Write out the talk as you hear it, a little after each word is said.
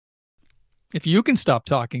If you can stop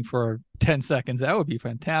talking for 10 seconds, that would be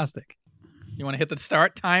fantastic. You want to hit the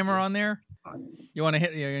start timer on there? You want to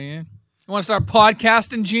hit? You want to start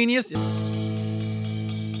podcasting, genius?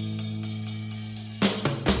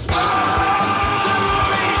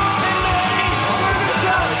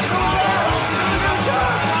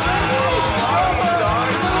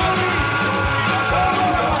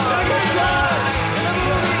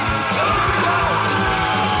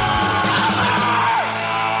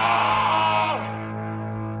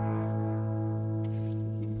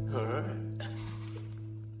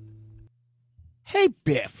 Hey,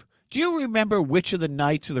 Biff, do you remember which of the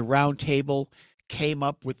Knights of the Round Table came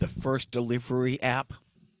up with the first delivery app?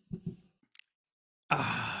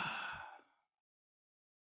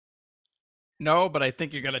 No, but I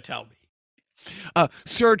think you're going to tell me.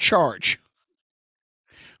 Surcharge.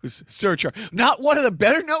 It was Surcharge. Not one of the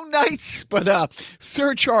better known knights, but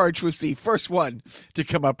Surcharge was the first one to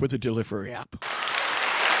come up with a delivery app.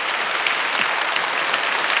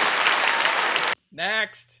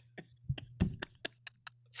 Next.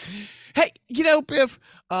 Hey, Biff,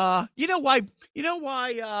 you know why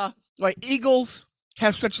eagles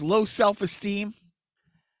have such low self-esteem?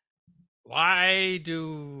 Why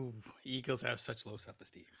do eagles have such low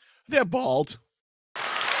self-esteem? They're bald.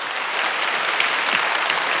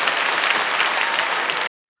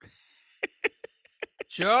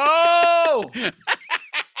 Joe!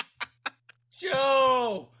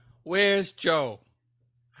 Joe! Where's Joe?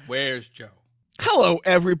 Where's Joe? Hello,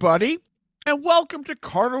 everybody, and welcome to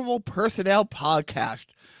Carnival Personnel Podcast.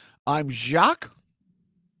 I'm Jacques.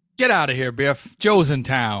 Get out of here, Biff. Joe's in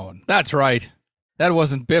town. That's right. That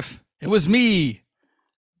wasn't Biff. It was me.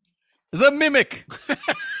 The Mimic.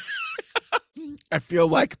 I feel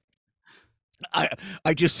like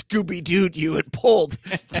I just Scooby-Dooed you and pulled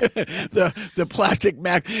the plastic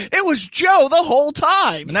mask. It was Joe the whole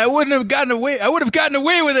time. And I wouldn't have gotten away. I would have gotten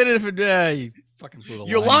away with it if it, you fucking blew the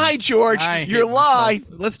You line. lied, George. You lied.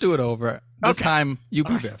 Let's do it over. This time, you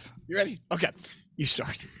be Biff. You ready? Okay. You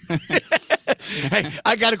start. Hey,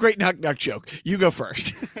 I got a great knock-knock joke. You go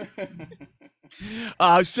first.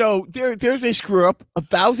 So there's a screw-up,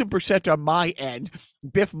 1,000% on my end.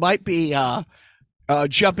 Biff might be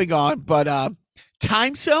jumping on, but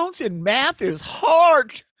time zones and math is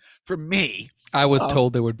hard for me. I was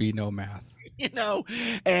told there would be no math.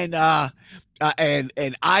 And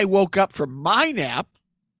I woke up from my nap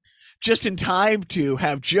just in time to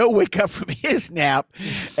have Joe wake up from his nap.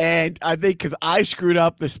 And I think because I screwed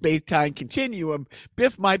up the space-time continuum,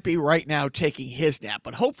 Biff might be right now taking his nap,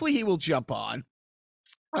 but hopefully he will jump on.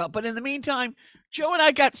 But in the meantime, Joe and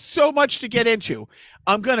I got so much to get into.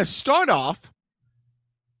 I'm going to start off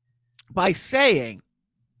by saying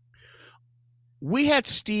we had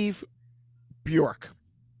Steve Bjork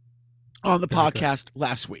on the podcast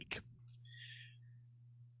last week.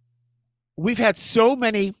 We've had so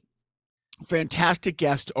many fantastic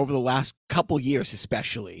guests over the last couple years,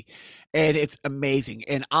 especially, and it's amazing.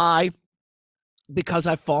 And because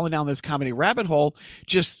I've fallen down this comedy rabbit hole,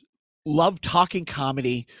 just love talking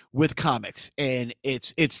comedy with comics. And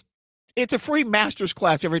it's a free master's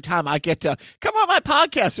class every time I get to come on my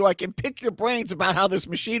podcast so I can pick your brains about how this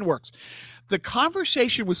machine works. The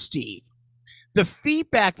conversation with Steve, the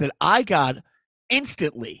feedback that I got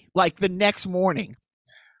instantly, like the next morning,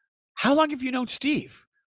 how long have you known Steve?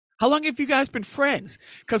 How long have you guys been friends?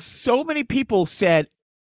 Because so many people said,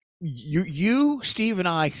 you, Steve and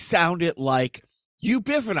I sounded like you,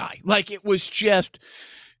 Biff and I. Like it was just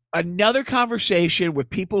another conversation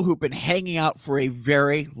with people who've been hanging out for a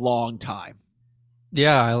very long time.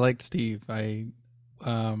 Yeah, I liked Steve. I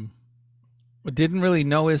didn't really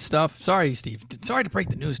know his stuff. Sorry, Steve. Sorry to break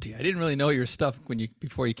the news to you. I didn't really know your stuff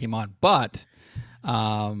before you came on, but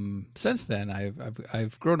since then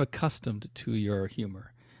I've grown accustomed to your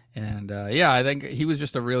humor. And I think he was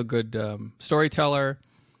just a real good storyteller,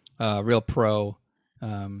 real pro.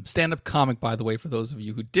 Stand-up comic, by the way, for those of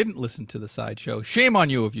you who didn't listen to the sideshow. Shame on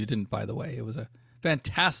you if you didn't, by the way. It was a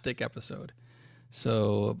fantastic episode.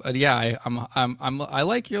 So, I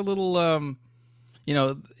like your little,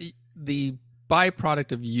 the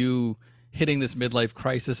byproduct of you hitting this midlife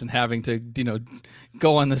crisis and having to,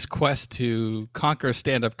 go on this quest to conquer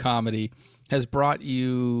stand-up comedy has brought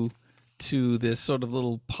you to this sort of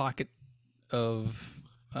little pocket of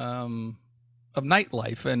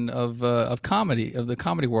nightlife and of comedy, of the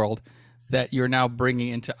comedy world that you're now bringing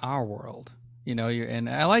into our world. And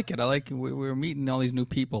I like it. I like we're meeting all these new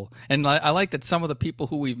people, and I like that some of the people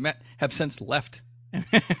who we've met have since left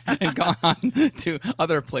and gone on to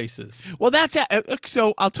other places. Well, that's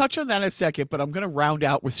so I'll touch on that in a second, but I'm going to round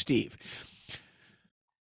out with Steve.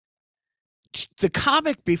 the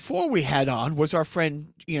comic before we had on was our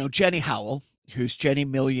friend, Jenny Howell, who's Jenny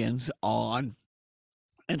Millions on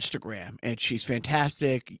Instagram, and she's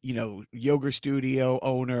fantastic, yoga studio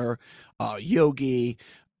owner, yogi,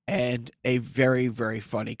 and a very, very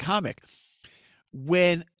funny comic.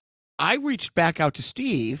 When I reached back out to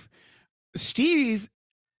Steve,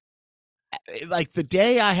 like the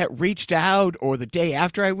day I had reached out or the day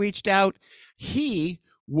after I reached out, he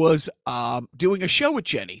was doing a show with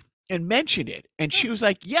Jenny and mentioned it. And she was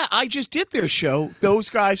like, yeah, I just did their show. Those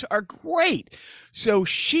guys are great. So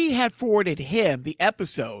she had forwarded him the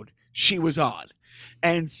episode she was on.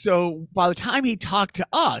 And so by the time he talked to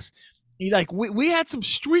us, we had some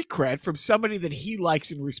street cred from somebody that he likes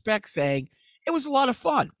and respects saying it was a lot of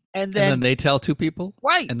fun. And then they tell two people.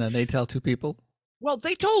 Right. And then they tell two people. Well,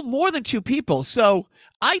 they told more than two people. So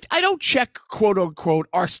I don't check, quote unquote,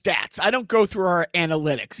 our stats. I don't go through our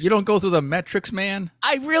analytics. You don't go through the metrics, man?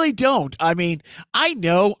 I really don't. I mean, I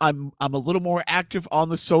know I'm a little more active on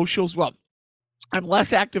the socials. Well, I'm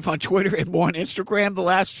less active on Twitter and more on Instagram the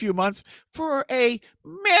last few months for a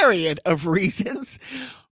myriad of reasons.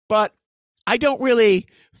 But I don't really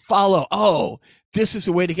follow, this is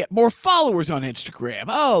a way to get more followers on Instagram.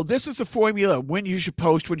 Oh, this is a formula when you should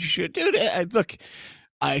post, when you should do it. Look,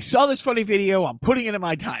 I saw this funny video. I'm putting it in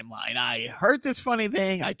my timeline. I heard this funny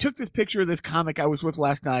thing. I took this picture of this comic I was with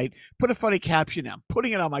last night, put a funny caption. I'm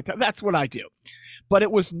putting it on my timeline. That's what I do. But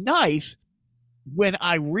it was nice when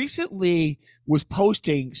I recently was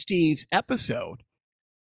posting Steve's episode.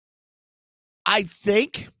 I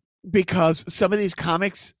think because some of these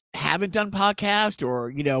comics haven't done podcast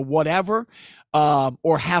or whatever,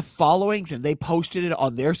 or have followings and they posted it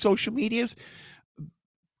on their social medias.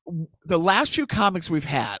 The last few comics we've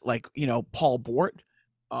had, like Paul Bort,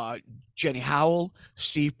 Jenny Howell,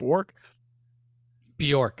 Steve Bjork.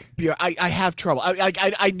 I have trouble.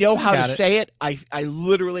 I know how to say it. I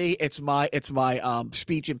literally it's my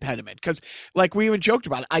speech impediment, because like we even joked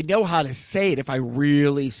about it. I know how to say it if I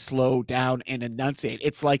really slow down and enunciate.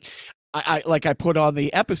 It's like I put on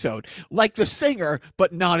the episode, like the singer,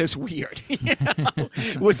 but not as weird.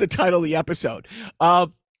 Was the title of the episode.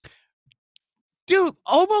 Dude,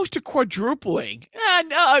 almost a quadrupling,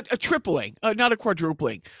 a tripling, not a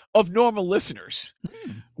quadrupling of normal listeners,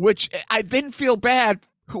 which I didn't feel bad.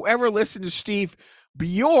 Whoever listened to Steve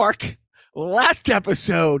Bjork last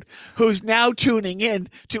episode, who's now tuning in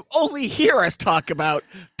to only hear us talk about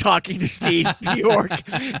talking to Steve Bjork.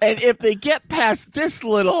 And if they get past this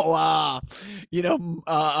little,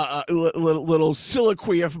 little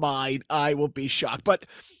soliloquy of mine, I will be shocked. But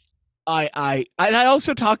I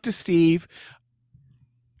also talked to Steve.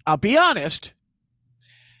 I'll be honest.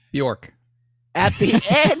 Bjork. At the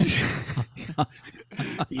end,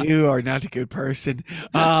 you are not a good person.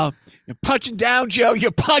 You're punching down, Joe. You're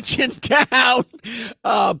punching down.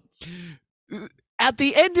 At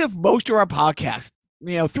the end of most of our podcasts,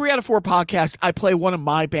 3 out of 4 podcasts, I play one of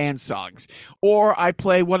my band's songs, or I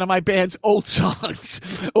play one of my band's old songs,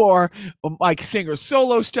 or my singer's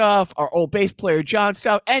solo stuff, our old bass player John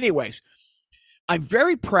stuff. Anyways, I'm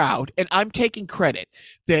very proud, and I'm taking credit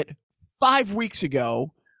that 5 weeks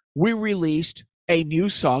ago, we released a new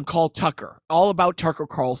song called Tucker, all about Tucker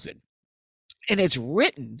Carlson. And it's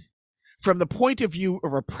written from the point of view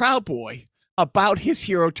of a Proud Boy about his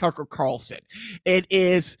hero, Tucker Carlson. It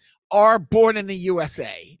is our Born in the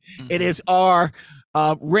USA. Mm-hmm. It is our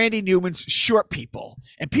Randy Newman's Short People.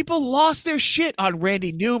 And people lost their shit on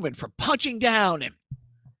Randy Newman for punching down and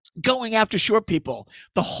going after short people.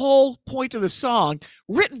 The whole point of the song,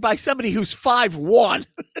 written by somebody who's 5'1",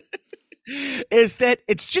 is that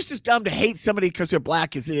it's just as dumb to hate somebody because they're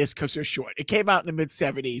black as it is because they're short. It came out in the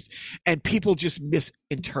mid-'70s, and people just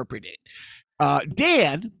misinterpret it.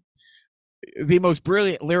 Dan, the most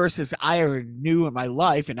brilliant lyricist I ever knew in my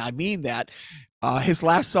life, and I mean that, his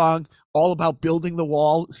last song, all about building the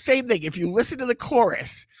wall, same thing. If you listen to the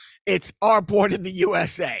chorus, it's our Born in the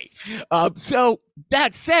USA. So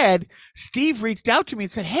that said, Steve reached out to me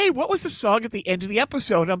and said, hey, what was the song at the end of the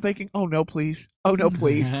episode? I'm thinking, oh, no, please. Oh, no,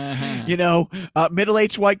 please.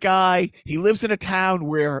 Middle-aged white guy. He lives in a town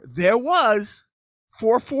where there was,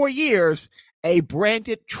 for 4 years, a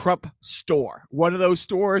branded Trump store. One of those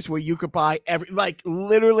stores where you could buy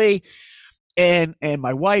literally. And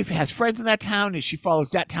my wife has friends in that town, and she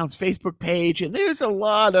follows that town's Facebook page. And there's a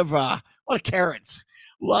lot of Karens.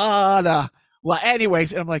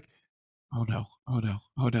 Anyways, and I'm like, oh no.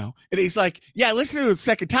 And he's like, yeah, I listened to it a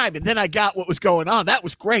second time, and then I got what was going on. That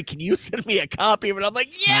was great. Can you send me a copy of it? I'm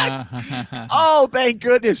like, yes. Oh, thank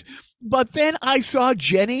goodness. But then I saw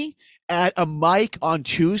Jenny at a mic on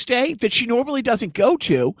Tuesday that she normally doesn't go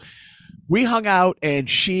to, we hung out, and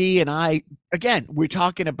she and I, again, we're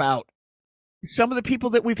talking about some of the people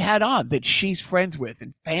that we've had on that she's friends with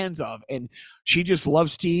and fans of, and she just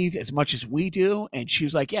loves Steve as much as we do. And she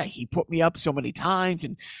was like, yeah, he put me up so many times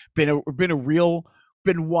and been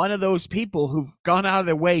one of those people who've gone out of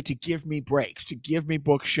their way to give me breaks, to give me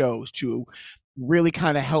book shows, to really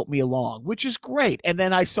kind of help me along, which is great. And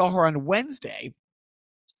then I saw her on Wednesday,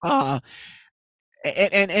 and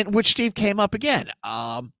which Steve came up again.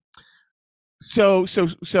 So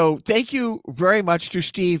thank you very much to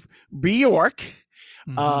Steve Bjork.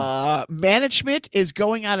 Management is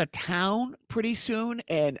going out of town pretty soon,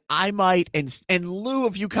 and I might, in lieu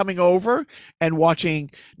of you coming over and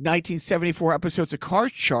watching 1974 episodes of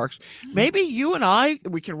Card Sharks, maybe you and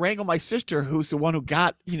we can wrangle my sister, who's the one who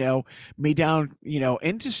got me down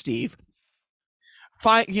into Steve.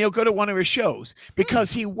 Go to one of his shows,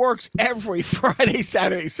 because he works every Friday,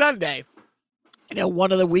 Saturday, Sunday.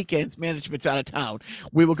 One of the weekends, management's out of town.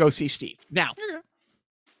 We will go see Steve. Now,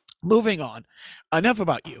 moving on. Enough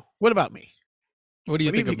about you. What about me? What do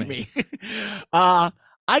you think of me? I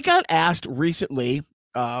got asked recently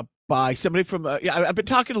by somebody from. I've been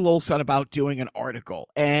talking to Lil Son about doing an article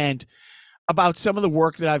and about some of the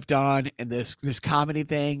work that I've done in this comedy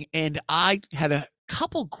thing, and I had a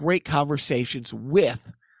couple great conversations with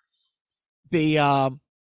the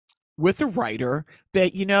writer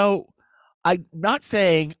that I'm not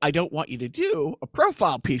saying I don't want you to do a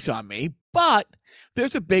profile piece on me, but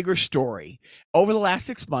there's a bigger story. Over the last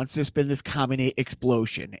 6 months, there's been this comedy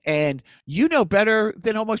explosion. And you know better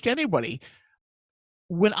than almost anybody,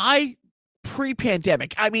 when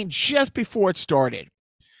pre-pandemic, I mean, just before it started,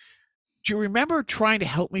 do you remember trying to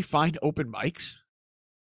help me find open mics?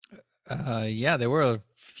 Yeah, they were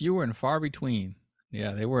fewer and far between.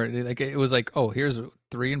 Yeah, they were. It was like, oh, here's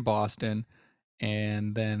 3 in Boston.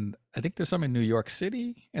 And then I think there's some in New York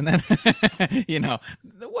City. And then,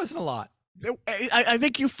 there wasn't a lot. I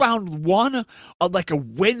think you found one on like a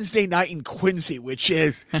Wednesday night in Quincy, which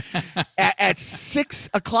is at 6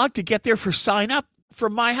 o'clock to get there for sign up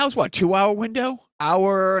from my house. What, 2-hour window?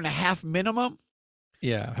 Hour and a half minimum?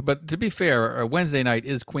 Yeah. But to be fair, a Wednesday night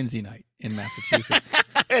is Quincy night in Massachusetts.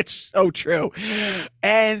 It's so true.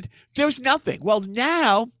 And there's nothing. Well,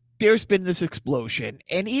 now there's been this explosion.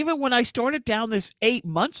 And even when I started down this 8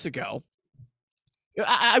 months ago,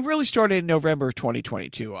 I really started in November of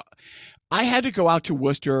 2022. I had to go out to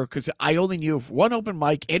Worcester because I only knew of one open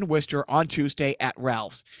mic in Worcester on Tuesday at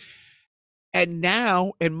Ralph's. And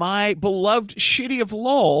now in my beloved city of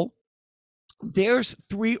Lowell, there's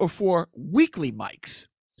 3 or 4 weekly mics.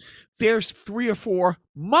 There's 3 or 4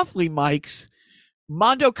 monthly mics.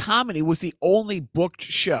 Mondo Comedy was the only booked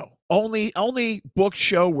show. Only booked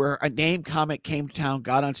show where a named comic came to town,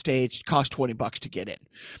 got on stage, cost $20 to get in.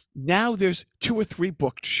 Now there's 2 or 3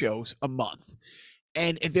 booked shows a month.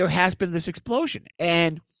 And there has been this explosion.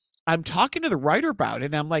 And I'm talking to the writer about it,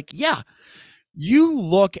 and I'm like, yeah, you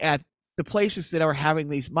look at the places that are having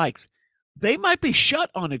these mics, they might be shut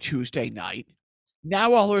on a Tuesday night.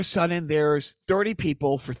 Now all of a sudden there's 30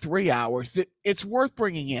 people for 3 hours. It's worth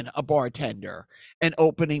bringing in a bartender and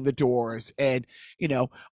opening the doors. And,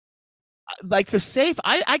 like the safe,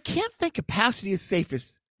 I can't think capacity is safe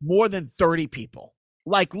as more than 30 people.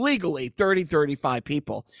 Like legally 30, 35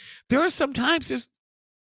 people. There are sometimes there's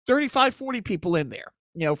 35, 40 people in there,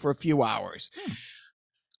 for a few hours.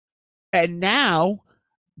 And now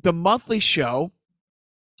the monthly show,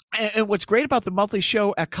 and what's great about the monthly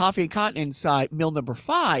show at Coffee and Cotton inside Mill Number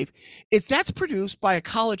 5 is that's produced by a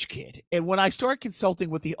college kid. And when I started consulting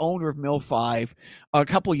with the owner of Mill 5 a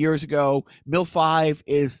couple years ago, Mill 5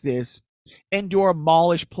 is this indoor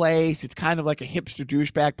mallish place. It's kind of like a hipster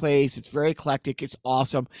douchebag place. It's very eclectic. It's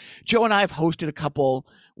awesome. Joe and I have hosted a couple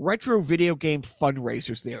retro video game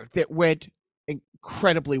fundraisers there that went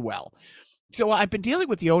incredibly well. So I've been dealing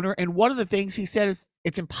with the owner, and one of the things he said is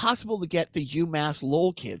it's impossible to get the UMass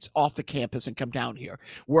Lowell kids off the campus and come down here.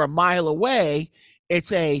 We're a mile away.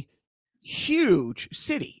 It's a huge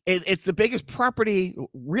city. It's the biggest property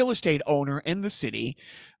real estate owner in the city.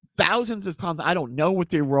 Thousands of pounds. I don't know what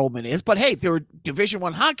the enrollment is, but hey, they're a Division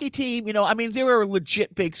I hockey team. They're a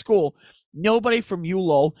legit big school. Nobody from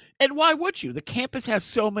ULowell. And why would you? The campus has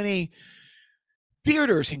so many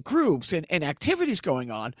theaters and groups and activities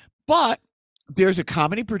going on. But there's a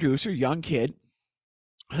comedy producer, young kid,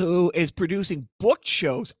 who is producing booked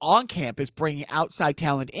shows on campus, bringing outside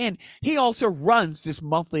talent in. He also runs this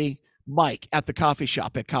monthly mic at the coffee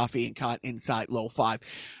shop at Coffee and Cotton inside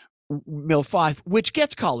Mill 5, which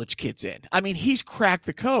gets college kids in. I mean, he's cracked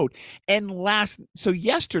the code. And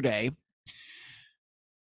yesterday,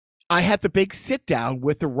 I had the big sit down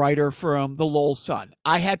with the writer from the Lowell Sun.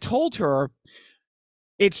 I had told her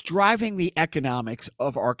it's driving the economics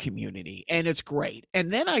of our community, and it's great.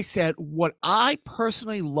 And then I said, what I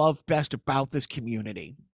personally love best about this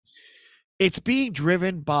community, it's being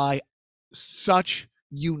driven by such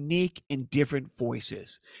unique and different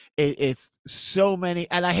voices. It's so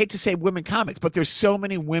many, and I hate to say women comics, but there's so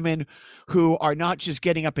many women who are not just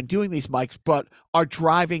getting up and doing these mics, but are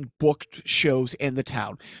driving booked shows in the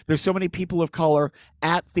town. There's so many people of color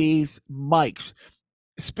at these mics,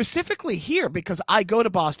 specifically here, because I go to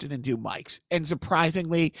Boston and do mics, and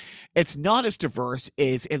surprisingly, it's not as diverse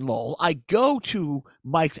as in Lowell. I go to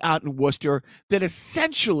mics out in Worcester that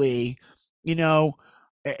essentially, you know,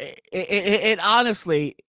 it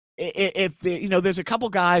honestly, if there's a couple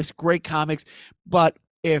guys, great comics, but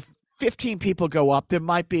if 15 people go up, there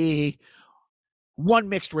might be one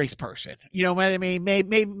mixed race person. You know what I mean?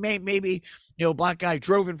 Maybe black guy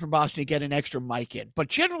drove in from Boston to get an extra mic in. But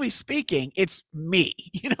generally speaking, it's me.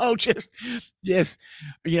 Just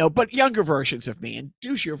but younger versions of me and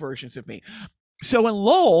douchier versions of me. So in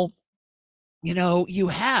Lowell, you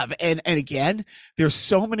have, and again, there's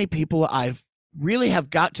so many people I've really have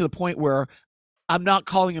got to the point where I'm not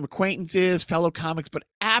calling them acquaintances, fellow comics, but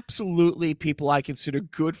absolutely people I consider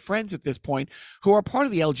good friends at this point who are part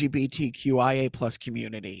of the LGBTQIA plus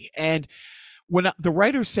community. And when the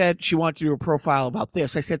writer said she wanted to do a profile about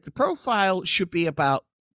this, I said the profile should be about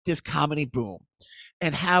this comedy boom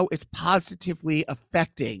and how it's positively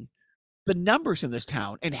affecting the numbers in this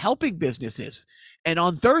town and helping businesses. And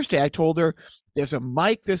on Thursday, I told her there's a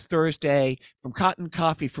mic this Thursday from Cotton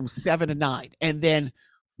Coffee from 7 to 9. And then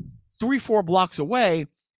 3-4 blocks away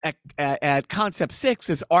at Concept 6,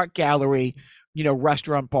 this art gallery,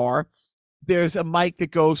 restaurant bar, there's a mic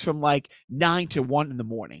that goes from like 9 to 1 in the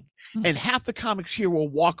morning. And half the comics here will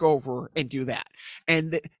walk over and do that.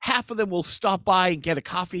 And half of them will stop by and get a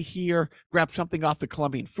coffee here, grab something off the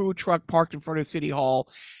Colombian food truck parked in front of City Hall.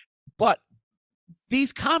 But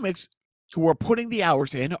these comics who are putting the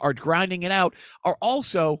hours in, are grinding it out, are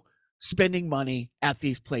also spending money at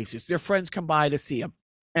these places. Their friends come by to see them.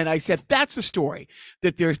 And I said, that's the story,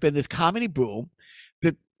 that there's been this comedy boom,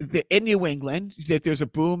 that in New England, that there's a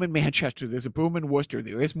boom in Manchester, there's a boom in Worcester,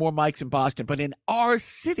 there is more mics in Boston, but in our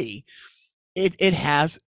city, it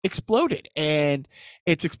has exploded. And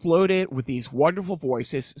it's exploded with these wonderful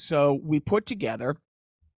voices. So we put together,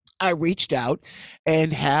 I reached out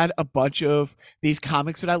and had a bunch of these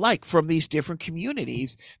comics that I like from these different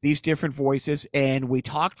communities, these different voices. And we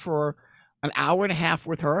talked for an hour and a half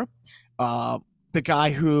with her. The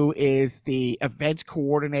guy who is the events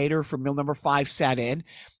coordinator for Mill Number 5 sat in.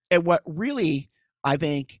 And what really, I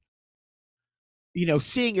think,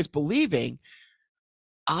 seeing is believing.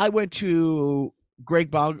 I went to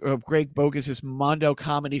Greg Bogus's Mondo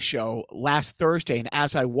comedy show last Thursday. And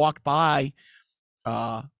as I walked by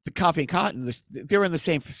the Coffee and Cotton, they're in the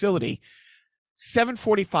same facility.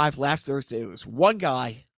 7:45 last Thursday, there was one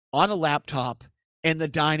guy on a laptop in the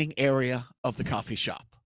dining area of the coffee shop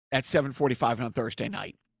at 7:45 on Thursday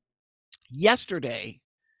night. Yesterday,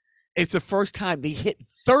 it's the first time they hit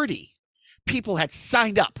 30 people had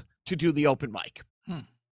signed up to do the open mic.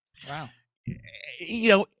 Wow.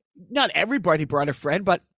 Not everybody brought a friend,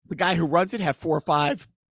 but the guy who runs it had 4 or 5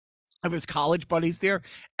 of his college buddies there.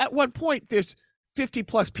 At one point, there's 50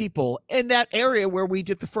 plus people in that area where we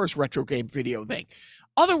did the first retro game video thing.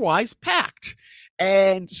 Otherwise, packed.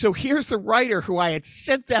 And so here's the writer who I had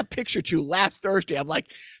sent that picture to last Thursday. I'm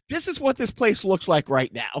like, this is what this place looks like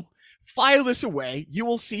right now. File this away. You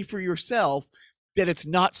will see for yourself that it's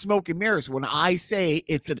not smoke and mirrors. When I say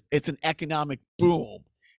it's an economic boom,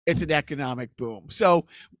 it's an economic boom. So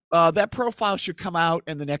that profile should come out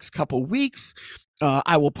in the next couple weeks.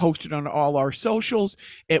 I will post it on all our socials.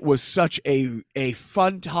 It was such a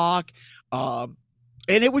fun talk.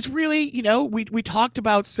 And it was really, we talked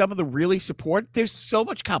about some of the really support. There's so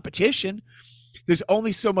much competition. There's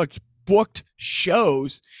only so much booked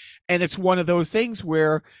shows. And it's one of those things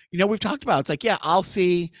where, we've talked about, it's like, yeah, I'll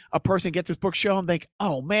see a person get this book show and think,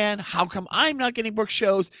 oh man, how come I'm not getting book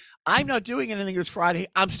shows? I'm not doing anything this Friday.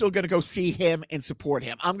 I'm still going to go see him and support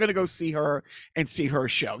him. I'm going to go see her and see her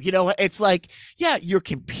show. It's like, yeah, you're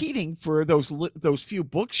competing for those few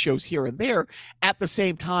book shows here and there. At the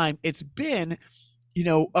same time, it's been,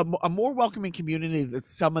 a more welcoming community than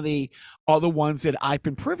some of the other ones that I've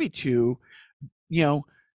been privy to,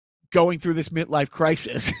 going through this midlife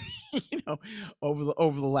crisis, over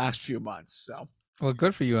the last few months. So, well,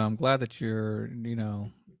 good for you. I'm glad that you're,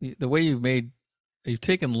 the way you've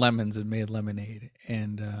taken lemons and made lemonade,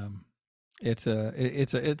 and it's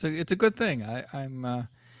a good thing.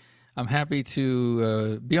 I'm happy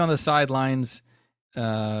to be on the sidelines,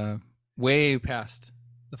 way past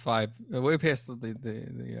the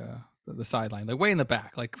sideline, like way in the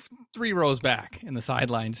back, like 3 rows back in the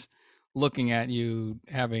sidelines, looking at you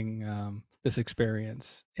having this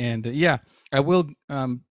experience. And yeah, I will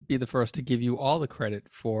be the first to give you all the credit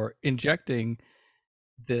for injecting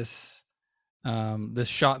this this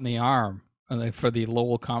shot in the arm for the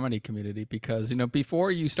Lowell comedy community, because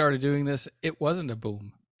before you started doing this, it wasn't a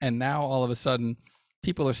boom, and now all of a sudden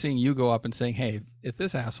people are seeing you go up and saying, hey, if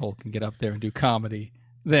this asshole can get up there and do comedy,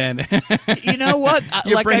 then you know what,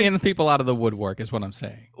 you're bringing people out of the woodwork is what I'm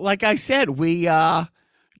saying. Like I said, we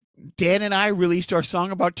Dan and I released our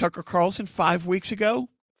song about Tucker Carlson 5 weeks ago.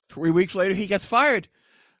 3 weeks later he gets fired.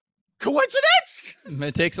 Coincidence?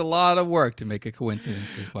 It takes a lot of work to make a coincidence,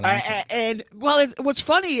 is what I'm saying. And well, what's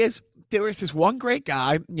funny is there was this one great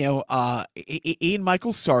guy, Ian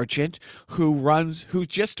Michael Sargent, who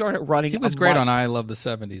just started running. He was great on I Love the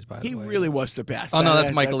 70s, by the way. He really was the best. Oh, no,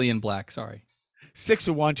 that's Michael Ian Black. Sorry. 6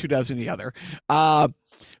 of one, 2 dozen the other.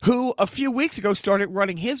 Who a few weeks ago started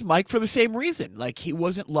running his mic for the same reason. Like, he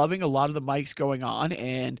wasn't loving a lot of the mics going on,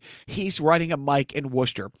 and he's running a mic in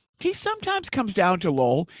Worcester. He sometimes comes down to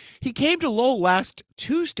Lowell. He came to Lowell last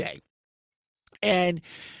Tuesday, and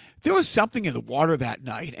there was something in the water that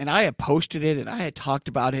night, and I had posted it, and I had talked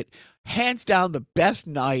about it. Hands down, the best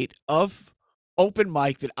night of open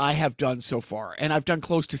mic that I have done so far, and I've done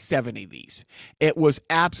close to 70 of these. It was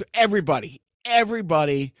everybody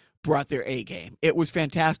brought their A game. It was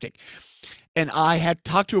fantastic. And I had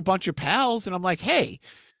talked to a bunch of pals, and I'm like, hey,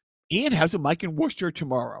 Ian has a mic in Worcester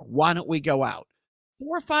tomorrow. Why don't we go out?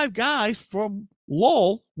 4 or 5 guys from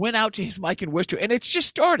Lowell went out to his mic in Worcester, and it's just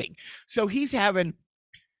starting. So he's having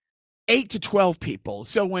 8 to 12 people.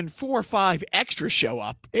 So when 4 or 5 extras show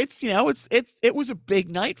up, it was a big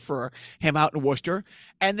night for him out in Worcester.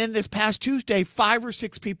 And then this past Tuesday, 5 or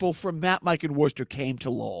 6 people from that mic in Worcester came to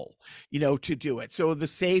Lowell, to do it. So the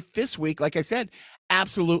Safe this week, like I said,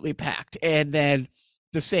 absolutely packed. And then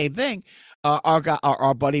the same thing,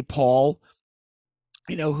 our buddy Paul,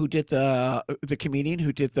 who did the comedian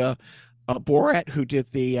who did the Borat, who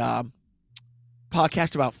did the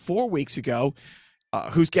podcast about 4 weeks ago,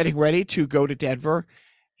 who's getting ready to go to Denver.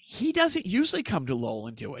 He doesn't usually come to Lowell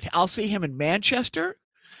and do it. I'll see him in Manchester.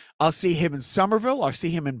 I'll see him in Somerville. I'll see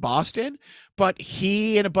him in Boston. But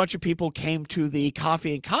he and a bunch of people came to the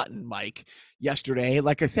Coffee and Cotton mic yesterday.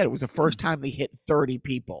 Like I said, it was the first time they hit 30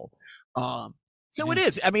 people. It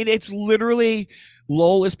is. I mean, it's literally,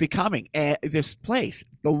 Lowell is becoming this place.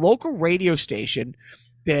 The local radio station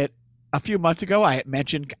that a few months ago I had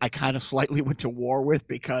mentioned I kind of slightly went to war with,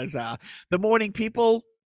 because the morning people,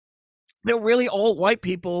 they're really all white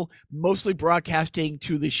people, mostly broadcasting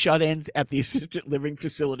to the shut-ins at the assisted living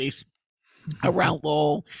facilities around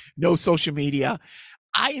Lowell, no social media.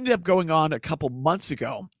 I ended up going on a couple months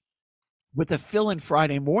ago with a fill-in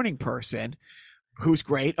Friday morning person who's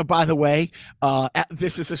great. By the way,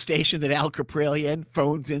 this is a station that Al Caprelian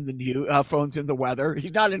phones in the weather.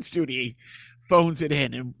 He's not in studio. He phones it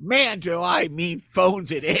in, and man, do I mean phones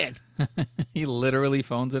it in. He literally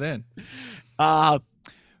phones it in.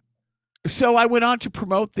 So I went on to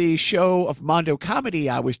promote the show of Mondo Comedy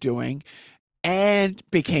I was doing, and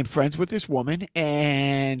became friends with this woman,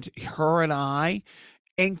 and her and I,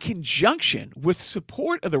 in conjunction with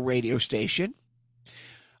support of the radio station,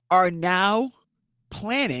 are now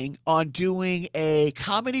planning on doing a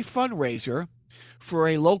comedy fundraiser for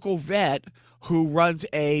a local vet who runs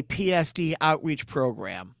a PSD outreach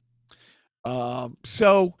program. Yeah,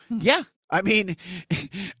 I mean,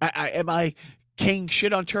 am I king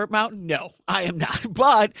shit on Turp Mountain? No, I am not.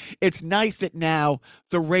 But it's nice that now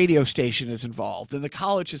the radio station is involved and the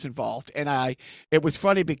college is involved. And it was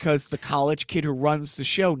funny because the college kid who runs the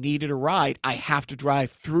show needed a ride. I have to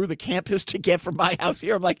drive through the campus to get from my house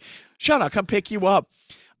here. I'm like, Sean, I'll come pick you up.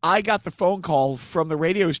 I got the phone call from the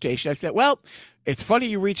radio station. I said, well, it's funny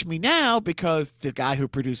you reach me now, because the guy who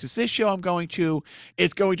produces this show I'm going to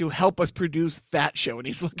is going to help us produce that show. And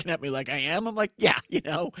he's looking at me like I am. I'm like, yeah,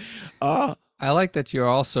 I like that you're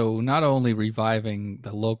also not only reviving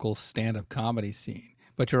the local stand-up comedy scene,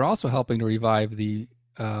 but you're also helping to revive the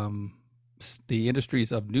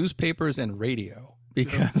industries of newspapers and radio.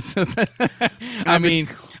 Because I mean,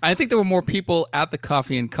 I think there were more people at the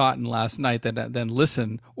Coffee and Cotton last night than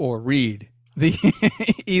listen or read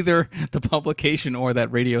either the publication or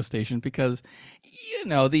that radio station, because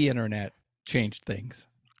the internet changed things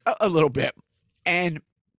a little bit, and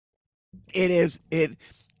it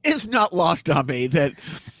is not lost on me that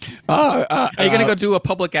are you going to go do a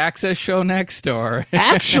public access show next, or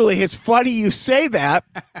actually, it's funny you say that,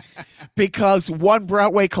 because One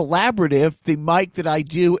Broadway Collaborative, the mic that I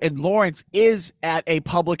do in Lawrence, is at a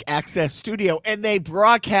public access studio, and they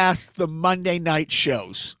broadcast the Monday night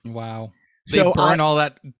shows. Wow. They burn all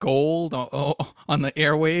that gold on the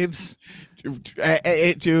airwaves.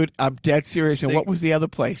 Dude, I'm dead serious. And what was the other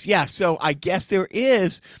place? Yeah, so I guess there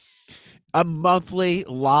is a monthly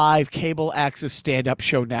live cable access stand-up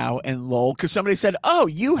show now in Lowell, because somebody said, oh,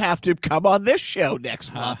 you have to come on this show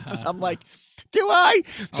next month. I'm like, do I?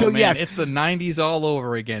 So yes, it's the 90s all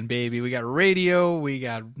over again, baby. We got radio, we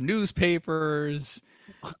got newspapers.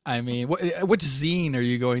 I mean, which zine are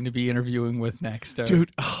you going to be interviewing with next?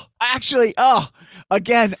 Dude,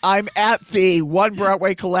 again, I'm at the One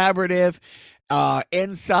Broadway Collaborative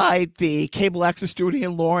inside the cable access studio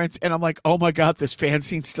in Lawrence, and I'm like, oh my God, this fan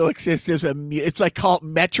scene still exists. It's like called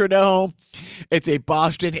Metronome. It's a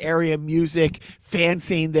Boston area music fan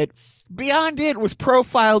scene that Beyond It was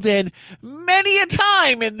profiled in many a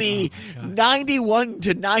time in the 91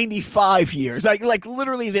 to 95 years. Like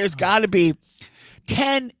literally, there's got to be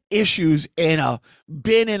 10 issues in a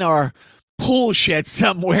bin in our pool shed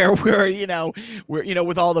somewhere where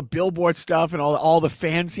with all the Billboard stuff and all the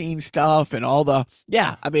fan scene stuff and all the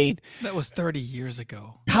I mean, that was 30 years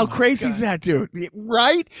ago. How crazy is that, dude?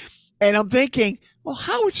 Right? And I'm thinking, well,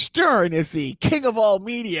 Howard Stern is the king of all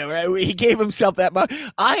media, right? He gave himself that much.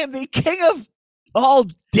 I am the king of all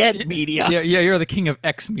dead media. Yeah, you're the king of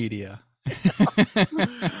X media.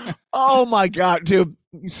 Oh my God, dude.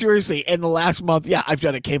 Seriously, in the last month, I've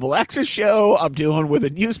done a cable access show. I'm doing with a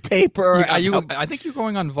newspaper. I think you're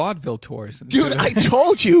going on vaudeville tours, dude. I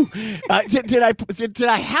told you. Did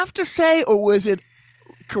I have to say, or was it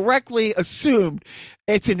correctly assumed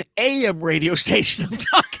it's an AM radio station I'm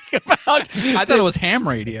talking about? I thought it was ham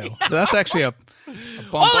radio. So that's actually a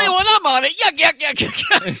only when I'm on it.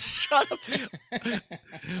 Yeah. Shut up.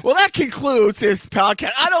 Well, that concludes this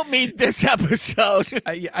podcast. I don't mean this episode.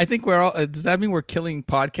 I think we're all. Does that mean we're killing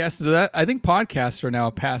podcasts? I think podcasts are now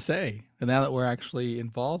passe, and now that we're actually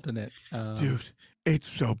involved in it, dude, it's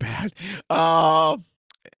so bad. And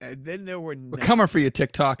then we're coming for you,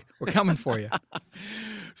 TikTok. We're coming for you.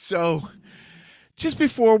 So, just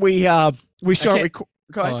before we start recording.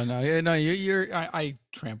 Oh no! I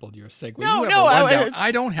trampled your segue. No,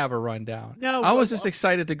 I don't have a rundown. No, I was just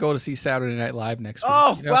excited to go to see Saturday Night Live next week.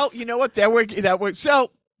 Oh, well, you know what? That worked.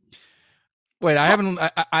 So, wait, I haven't.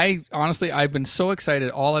 I honestly, I've been so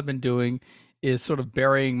excited. All I've been doing is sort of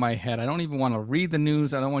burying my head. I don't even want to read the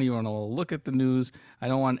news. I don't even want to look at the news. I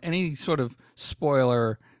don't want any sort of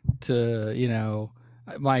spoiler to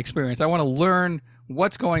my experience. I want to learn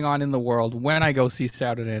what's going on in the world when I go see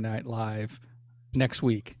Saturday Night Live next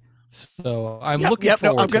week. So I'm looking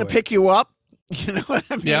forward to it. I'm going to pick you up. You know what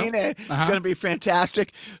I mean? Yep. It's going to be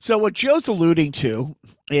fantastic. So what Joe's alluding to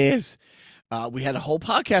is we had a whole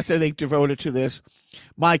podcast, I think, devoted to this.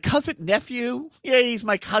 My cousin nephew, he's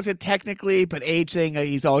my cousin technically, but age thing,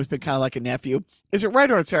 he's always been kind of like a nephew, is a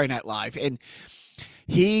writer on Saturday Night Live. And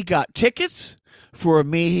he got tickets for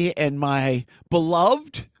me and my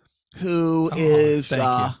beloved, who is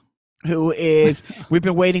we've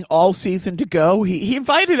been waiting all season to go. He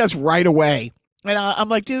invited us right away. And I'm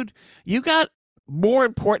like, dude, you got more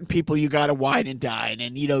important people you got to wine and dine.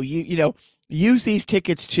 And, use these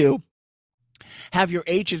tickets to have your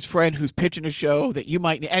agent's friend who's pitching a show that you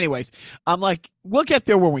might. Anyways, I'm like, we'll get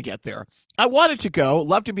there when we get there. I wanted to go,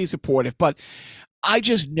 love to be supportive, but I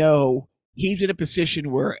just know he's in a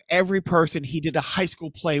position where every person he did a high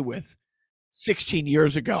school play with 16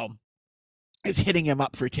 years ago is hitting him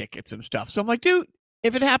up for tickets and stuff. So I'm like, dude,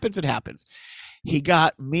 if it happens, it happens. He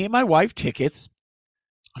got me and my wife tickets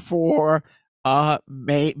for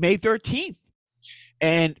May 13th.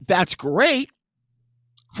 And that's great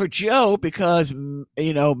for Joe because,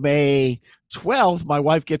 May 12th, my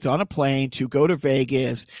wife gets on a plane to go to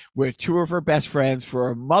Vegas with two of her best friends for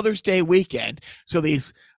a Mother's Day weekend. So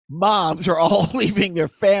these moms are all leaving their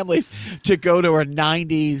families to go to a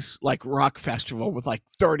 90s like rock festival with like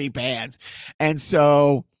 30 bands. And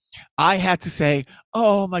so I had to say,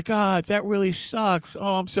 oh my God, that really sucks.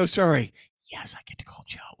 Oh, I'm so sorry. Yes, I get to call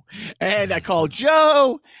Joe. And I called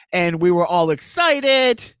Joe and we were all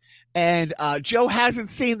excited. And Joe hasn't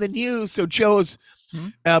seen the news. So Joe's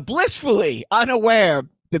blissfully unaware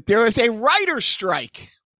that there is a writer's strike.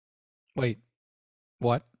 Wait,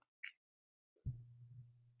 what?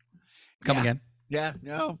 Come again? Yeah,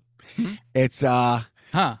 no. It's there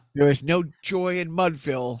is no joy in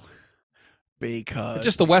Mudville because it's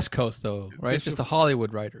just the West Coast though, right? It's just the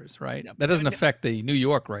Hollywood writers, right? That doesn't affect the New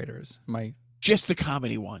York writers. Just the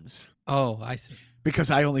comedy ones. Oh, I see.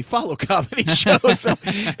 because I only follow comedy shows. So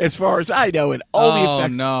as far as I know, it only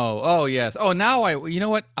affects. No. Oh yes. Oh, now you know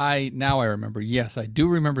what? Now I remember. Yes, I do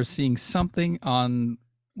remember seeing something on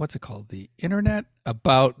what's it called? The internet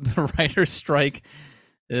about the writer's strike.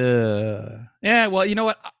 Yeah. Well, you know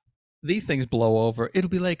what? These things blow over. It'll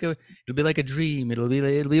be like a dream. It'll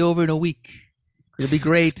be over in a week. It'll be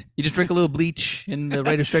great. You just drink a little bleach, and the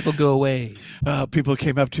writer's strike will go away. People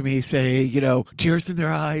came up to me, say, tears in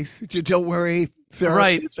their eyes. Don't worry, sir.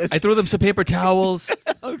 Right. I threw them some paper towels.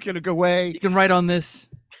 I'm gonna go away. You can write on this.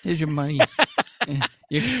 Here's your money.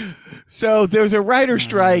 So there's a writer's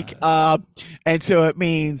strike, and so it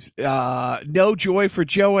means no joy for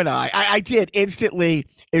Joe and I. I did instantly,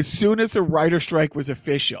 as soon as the writer's strike was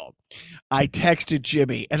official, I texted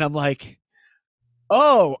Jimmy, and I'm like,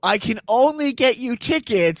 oh, I can only get you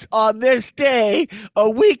tickets on this day, a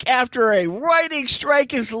week after a writing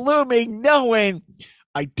strike is looming, knowing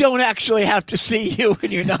I don't actually have to see you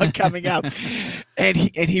and you're not coming out. And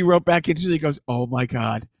he wrote back into it. He goes, oh my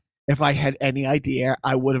God, if I had any idea,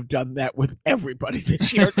 I would have done that with everybody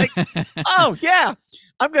this year. It's like, oh yeah,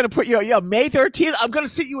 I'm going to put you, May 13th, I'm going to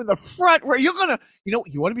sit you in the front where you're going to,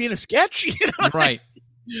 you want to be in a sketch? Right.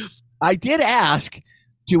 I did ask,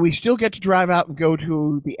 do we still get to drive out and go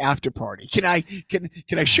to the after party? Can I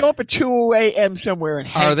show up at 2 a.m. somewhere and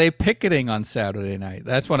hang? Are they picketing on Saturday night?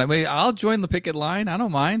 That's what I mean. I'll join the picket line. I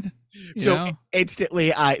don't mind.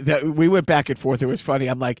 Instantly, we went back and forth. It was funny.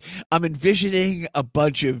 I'm like, I'm envisioning a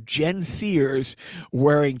bunch of Gen Zers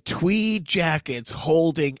wearing tweed jackets,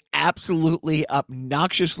 holding absolutely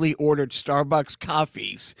obnoxiously ordered Starbucks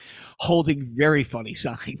coffees, holding very funny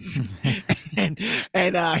signs. and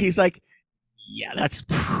he's like, yeah, that's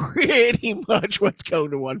pretty much what's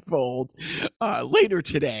going to unfold later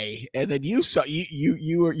today. And then you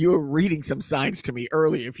were reading some signs to me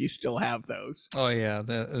earlier, if you still have those. Oh yeah,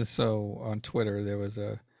 so on Twitter there was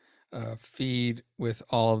a feed with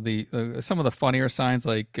all of the some of the funnier signs,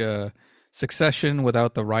 like Succession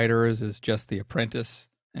without the writers is just The Apprentice,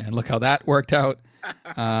 and look how that worked out.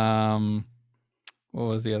 What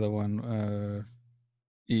was the other one?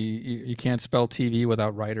 You can't spell TV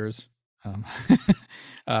without writers.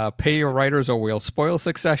 Pay your writers or we'll spoil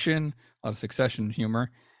Succession. A lot of Succession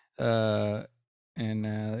humor. Yeah, I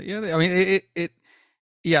mean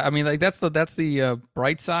yeah, I mean, like that's the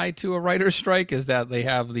bright side to a writer's strike, is that they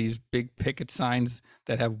have these big picket signs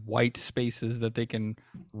that have white spaces that they can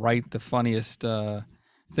write the funniest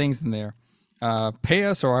things in there. Pay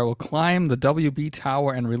us or I will climb the WB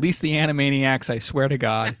tower and release the Animaniacs, I swear to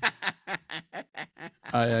God.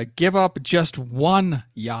 Give up just one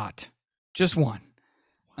yacht. Just one.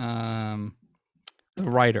 The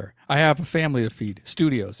writer. I have a family to feed.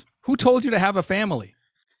 Studios. Who told you to have a family?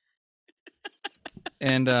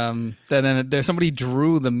 And then there's somebody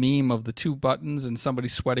drew the meme of the two buttons and somebody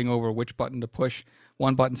sweating over which button to push.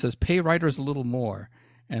 One button says pay writers a little more,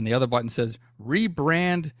 and the other button says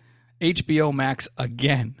rebrand HBO Max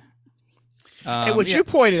again. And what you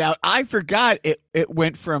pointed out, I forgot it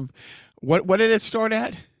went from what did it start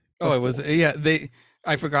at? Oh, it was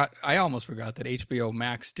I almost forgot that HBO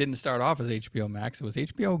Max didn't start off as HBO Max. It was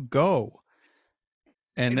HBO Go.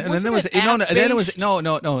 And then there was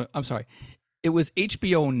no, I'm sorry. It was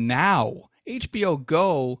HBO Now. HBO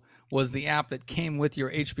Go was the app that came with your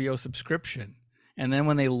HBO subscription. And then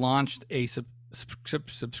when they launched a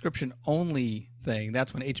subscription only thing,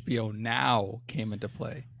 that's when HBO Now came into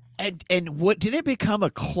play. And what did it become a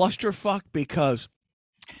clusterfuck because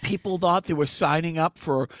people thought they were signing up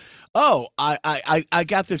for, oh, I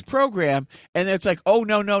got this program, and it's like, oh,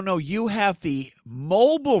 no, you have the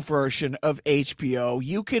mobile version of HBO.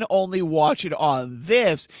 You can only watch it on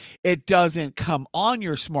this. It doesn't come on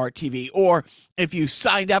your smart TV. Or if you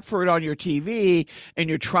signed up for it on your TV and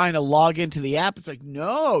you're trying to log into the app, it's like,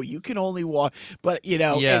 no, you can only watch. But,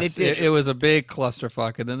 yes, and it was a big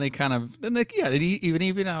clusterfuck. And then they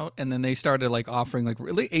even out. And then they started like offering, like,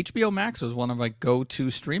 really, HBO Max was one of like go-to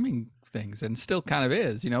streaming things, and still kind of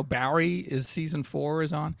is. Barry is season 4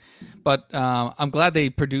 is on, but I'm glad they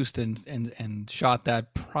produced and shot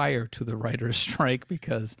that prior to the writer's strike,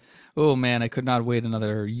 because oh man, I could not wait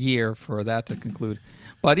another year for that to conclude.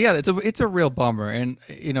 But yeah, it's a real bummer. And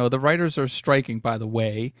the writers are striking, by the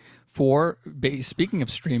way, for, speaking of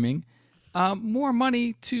streaming, more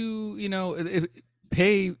money to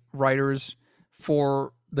pay writers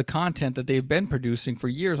for the content that they've been producing for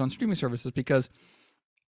years on streaming services, because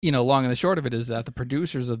long and the short of it is that the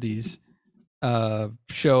producers of these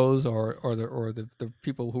shows or the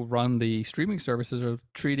people who run the streaming services are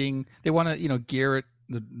they want to gear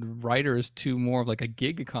the writers to more of like a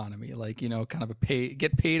gig economy, like kind of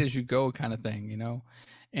get paid as you go kind of thing,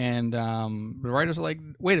 And the writers are like,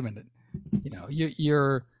 wait a minute,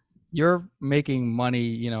 you're making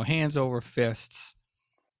money, hands over fists,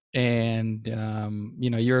 and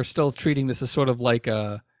you're still treating this as sort of like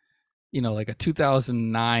a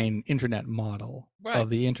 2009 internet model of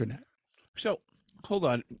the internet. So hold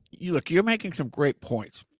on, you're making some great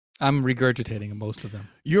points. I'm regurgitating most of them.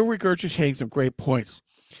 You're regurgitating some great points,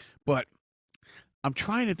 but I'm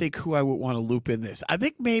trying to think who I would want to loop in this. I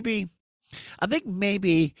think maybe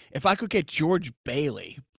if I could get George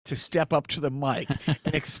Bailey to step up to the mic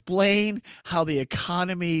and explain how the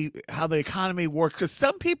economy works. Because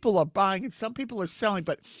some people are buying and some people are selling,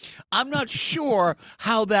 but I'm not sure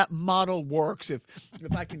how that model works. If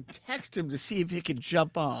I can text him to see if he can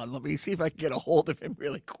jump on. Let me see if I can get a hold of him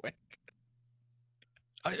really quick.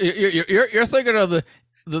 You're thinking of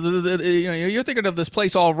you're thinking of this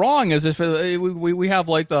place all wrong, as if we have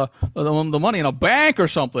like the money in a bank or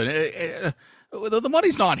something. The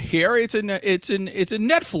money's not here. It's in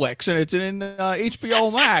Netflix, and it's in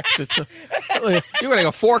HBO Max. You're getting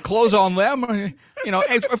a foreclose on them.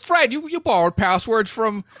 Hey Fred, you borrowed passwords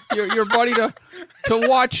from your buddy to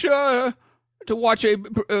watch a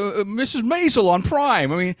Mrs. Maisel on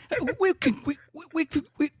Prime. I mean, we can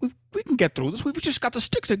get through this. We've just got to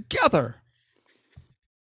stick together.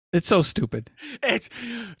 It's so stupid.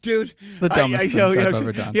 Dude, the dumbest things I've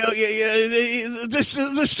ever done.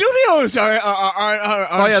 The studios are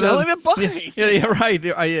selling and buying. Yeah, right.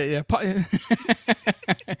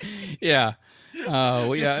 Yeah.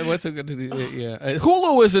 What's it going to do? Yeah.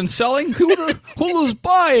 Hulu isn't selling. Hulu's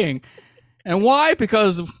buying. And why?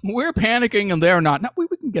 Because we're panicking and they're not. No, we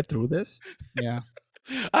can get through this. Yeah.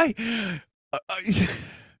 By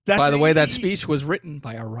the way, that speech was written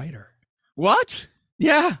by a writer. What?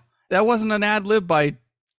 Yeah, that wasn't an ad lib by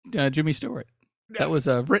Jimmy Stewart. That was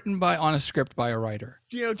written on a script by a writer.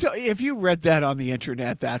 If you read that on the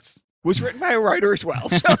internet, was written by a writer as well.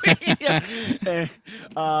 So, yeah.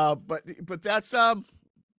 But that's so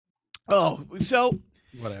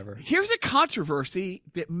whatever. Here's a controversy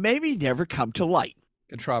that maybe never come to light.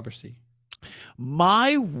 Controversy.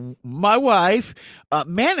 My wife,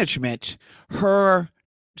 management,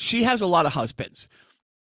 she has a lot of husbands.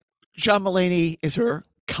 John Mulaney is her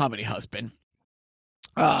comedy husband.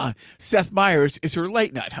 Seth Meyers is her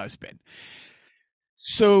late night husband.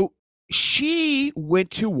 So she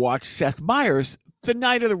went to watch Seth Meyers the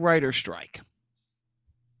night of the writer's strike.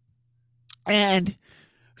 And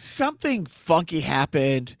something funky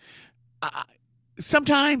happened.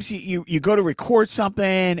 Sometimes you go to record something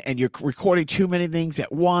and you're recording too many things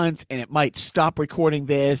at once, and it might stop recording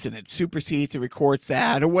this and it supersedes and records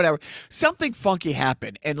that or whatever. Something funky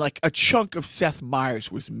happened, and like a chunk of Seth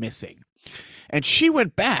Meyers was missing. And she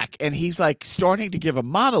went back, and he's like starting to give a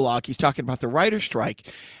monologue. He's talking about the writer's strike.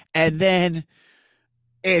 And then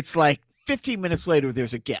it's like 15 minutes later,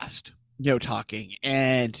 there's a guest, talking.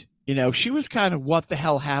 And, she was kind of, what the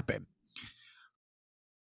hell happened?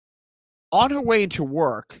 On her way into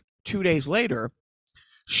work 2 days later,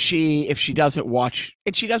 if she doesn't watch,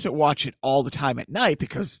 and she doesn't watch it all the time at night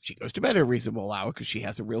because she goes to bed at a reasonable hour because she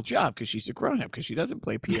has a real job, because she's a grown-up, because she doesn't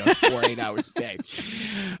play PS4 8 hours a day.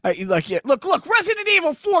 Look, Resident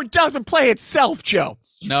Evil 4 doesn't play itself, Joe.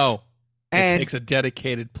 No. It takes a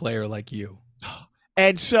dedicated player like you.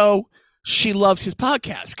 And so she loves his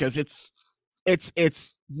podcast because it's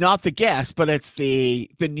not the guest, but it's the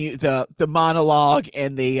monologue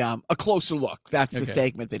and the a closer look. That's the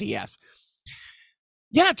segment that he has.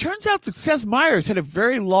 Yeah, it turns out that Seth Meyers had a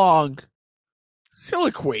very long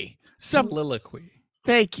soliloquy.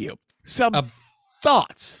 Thank you. Some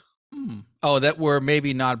thoughts. Oh, that were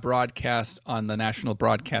maybe not broadcast on the National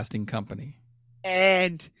Broadcasting Company.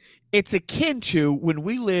 And it's akin to when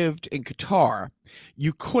we lived in Qatar,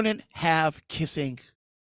 you couldn't have kissing,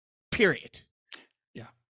 period.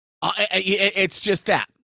 It's just that,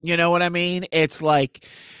 you know what I mean? It's like,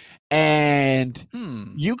 and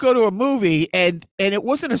you go to a movie and it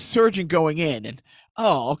wasn't a surgeon going in and,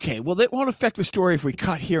 okay, well, that won't affect the story if we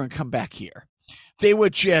cut here and come back here. They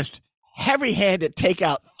would just heavy-handed take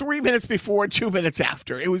out 3 minutes before and 2 minutes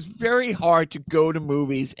after. It was very hard to go to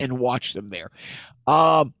movies and watch them there.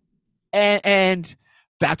 And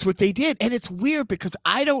that's what they did. And it's weird because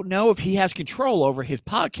I don't know if he has control over his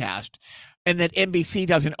podcast and that NBC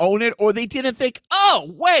doesn't own it, or they didn't think, oh,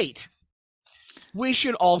 wait, we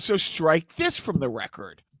should also strike this from the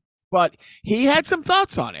record. But he had some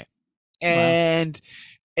thoughts on it. And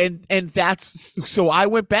that's, so I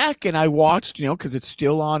went back and I watched, because it's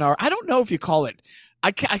still on I don't know if you call it,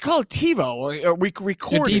 I call it TiVo or we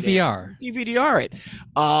recorded DVR. DVDR it.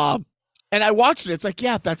 And I watched it. It's like,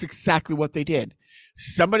 yeah, that's exactly what they did.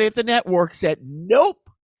 Somebody at the network said, nope,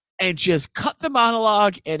 and just cut the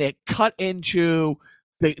monologue, and it cut into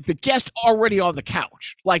the guest already on the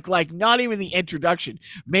couch, like not even the introduction.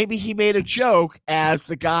 Maybe he made a joke as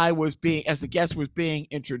the guest was being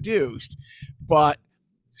introduced, but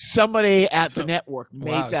somebody at the network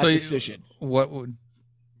made that decision. What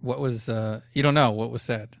was you don't know what was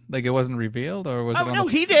said? Like, it wasn't revealed, or was it? No,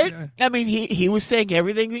 he did. I mean, he was saying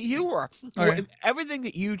everything that you were, everything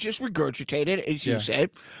that you just regurgitated, as you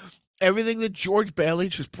said, everything that George Bailey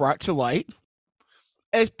just brought to light.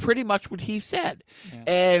 Is pretty much what he said. Yeah.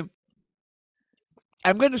 And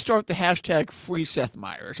I'm going to start the hashtag free Seth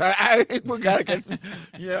Meyers. I think we're going to get,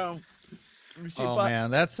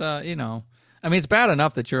 man, that's, I mean, it's bad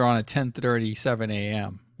enough that you're on at 10:30, 7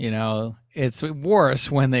 a.m. It's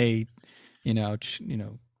worse when they,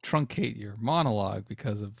 truncate your monologue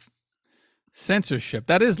because of censorship.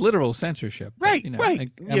 That is literal censorship. Right,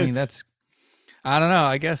 right. I mean, that's, I don't know.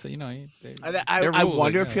 I guess, I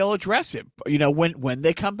wonder if he'll address it, when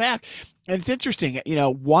they come back. And it's interesting,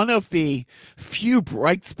 one of the few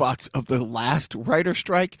bright spots of the last writer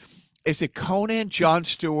strike is that Conan, Jon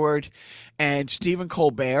Stewart, and Stephen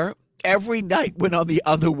Colbert every night went on the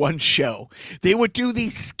other one show. They would do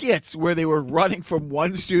these skits where they were running from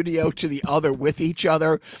one studio to the other with each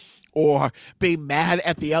other, or being mad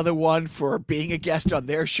at the other one for being a guest on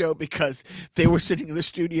their show because they were sitting in the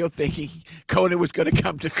studio thinking Conan was going to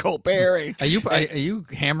come to Colbert. Are you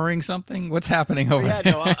hammering something? What's happening over there?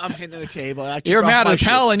 Yeah, no, I'm hitting the table. You're mad as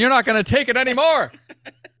hell, and you're not going to take it anymore.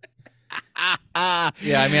 Yeah,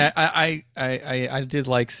 I mean, I did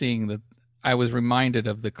like seeing that. I was reminded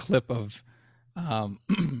of the clip of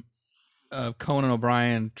Conan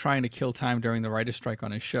O'Brien trying to kill time during the writer's strike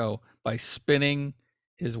on his show by spinning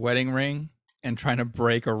his wedding ring and trying to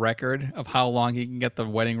break a record of how long he can get the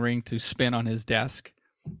wedding ring to spin on his desk.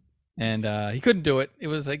 And he couldn't do it. It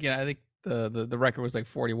was like, I think the record was like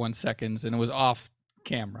 41 seconds, and it was off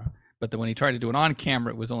camera. But then when he tried to do it on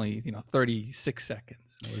camera, it was only, 36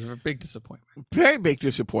 seconds. It was a big disappointment. Very big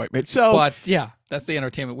disappointment. So, but yeah, that's the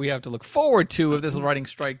entertainment we have to look forward to if this writing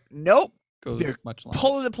strike. Nope. Goes much longer.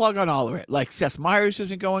 Pulling the plug on all of it. Like Seth Meyers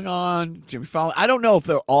isn't going on. Jimmy Fallon. I don't know if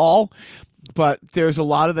they're all, but there's a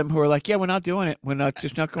lot of them who are like, yeah, we're not doing it. We're not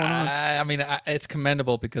going on. I mean, it's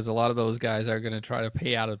commendable because a lot of those guys are going to try to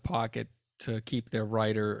pay out of pocket to keep their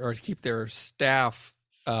writer or to keep their staff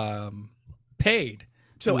paid.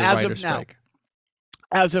 So as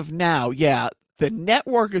of now, yeah, the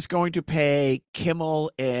network is going to pay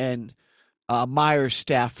Kimmel and Meyers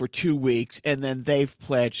staff for 2 weeks, and then they've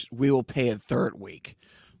pledged we will pay a third week.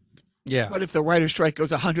 Yeah. But if the writer's strike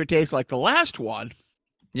goes 100 days like the last one.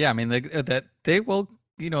 Yeah, I mean, they will,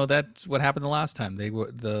 that's what happened the last time.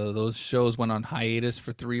 Those shows went on hiatus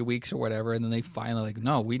for 3 weeks or whatever, and then they finally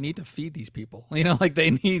no, we need to feed these people. We got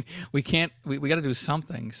to do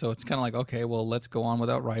something. So it's kind of like, okay, well, let's go on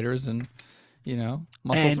without writers and,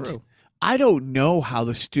 muscle through. I don't know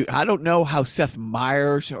how I don't know how Seth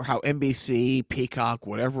Meyers or how NBC, Peacock,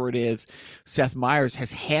 whatever it is, Seth Meyers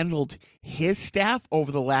has handled his staff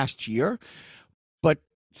over the last year, but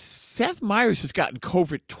Seth Meyers has gotten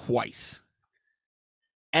COVID twice,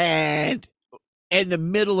 and in the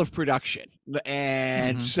middle of production,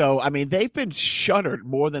 and so I mean they've been shuttered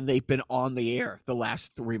more than they've been on the air the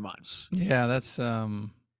last 3 months. Yeah, that's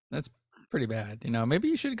pretty bad. Maybe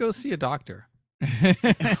you should go see a doctor.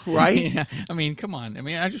 Right? Yeah. I mean, come on. I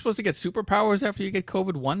mean, aren't you supposed to get superpowers after you get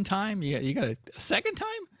COVID one time? You got a second time?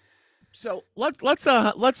 So let's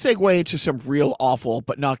segue into some real awful,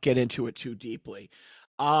 but not get into it too deeply.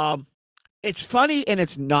 It's funny and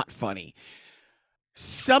it's not funny.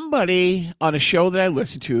 Somebody on a show that I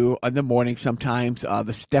listen to in the morning sometimes,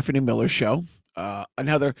 the Stephanie Miller Show. I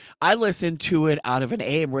listen to it out of an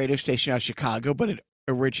AM radio station out of Chicago, but it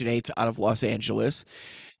originates out of Los Angeles,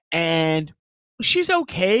 and she's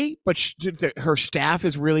okay, but her staff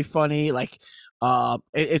is really funny. Like,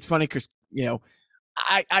 it's funny because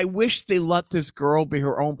I wish they let this girl be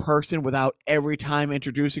her own person without every time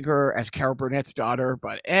introducing her as Carol Burnett's daughter.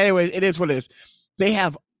 But anyway, it is what it is. They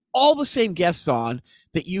have all the same guests on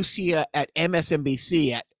that you see at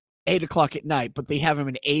MSNBC at 8 o'clock at night, but they have them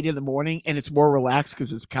at 8 in the morning, and it's more relaxed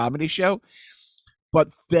because it's a comedy show. But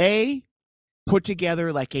they put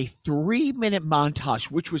together like a 3-minute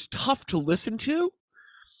montage, which was tough to listen to,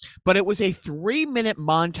 but it was a 3-minute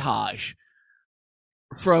montage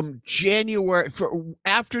from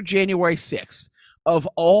after January 6th of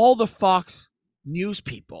all the Fox News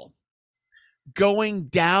people going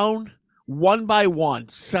down one by one,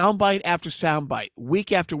 soundbite after soundbite,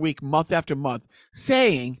 week after week, month after month,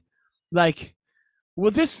 saying like,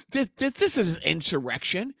 well, this is an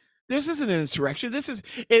insurrection. this isn't an insurrection. This is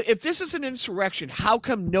if this is an insurrection, how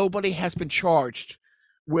come nobody has been charged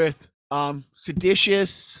with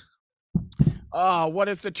seditious? What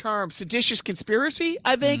is the term? Seditious conspiracy,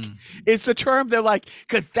 I think, is the term. They're like,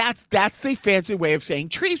 because that's the fancy way of saying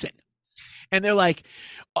treason. And they're like,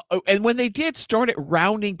 and when they did started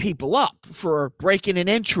rounding people up for breaking an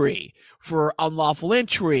entry, for unlawful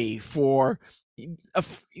entry, for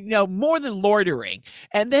more than loitering,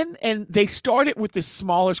 and they started with the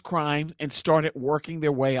smallest crimes and started working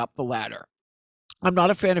their way up the ladder. I'm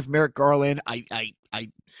not a fan of Merrick Garland. I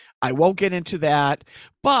won't get into that,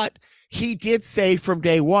 but he did say from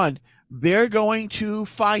day one, they're going to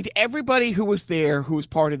find everybody who was there who was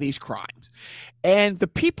part of these crimes. And the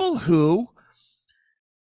people who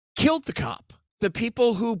killed the cop, the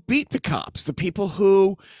people who beat the cops, the people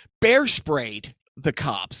who bear sprayed the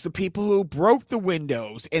cops, the people who broke the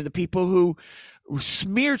windows, and the people who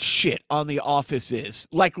smeared shit on the offices,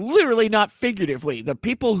 like literally, not figuratively, the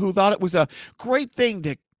people who thought it was a great thing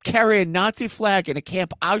to carry a Nazi flag and a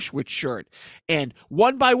Camp Auschwitz shirt. And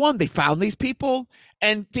one by one, they found these people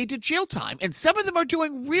and they did jail time. And some of them are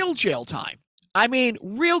doing real jail time. I mean,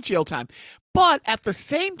 real jail time. But at the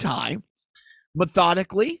same time,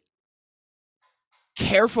 methodically,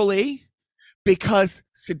 carefully, because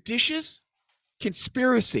seditious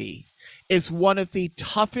conspiracy is one of the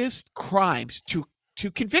toughest crimes to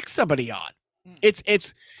convict somebody on.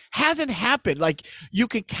 It's hasn't happened. Like, you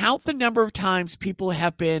can count the number of times people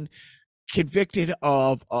have been convicted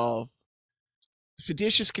of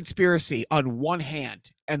seditious conspiracy on one hand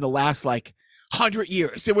in the last 100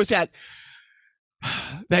 years. There was that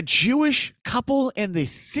Jewish couple in the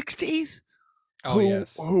 60s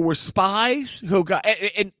who were spies who got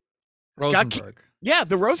and Rosenberg.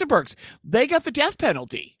 The Rosenbergs. They got the death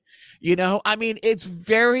penalty. I mean, it's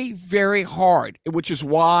very, very hard, which is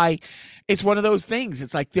why it's one of those things.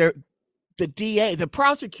 It's like the DA, the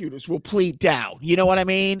prosecutors will plead down. You know what I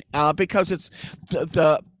mean? Because it's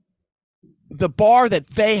the bar that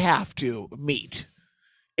they have to meet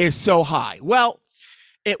is so high. Well,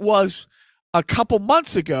 it was a couple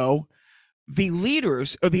months ago, the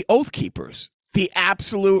leaders of the Oath Keepers, the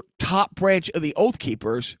absolute top branch of the Oath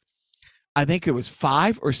Keepers, I think it was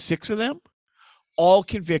 5 or 6 of them, all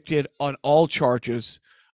convicted on all charges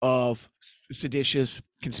of seditious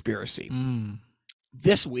conspiracy.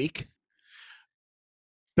 This week,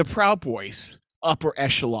 the Proud Boys, upper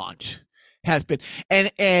echelon, has been,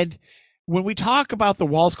 and when we talk about the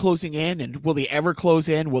walls closing in, and will they ever close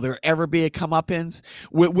in? Will there ever be a comeuppance?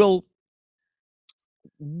 Will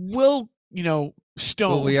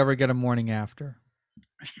Stone? Will we ever get a morning after?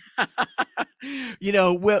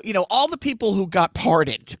 All the people who got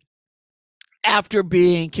pardoned after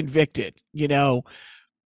being convicted,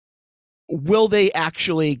 will they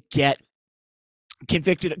actually get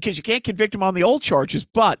convicted? Because you can't convict them on the old charges.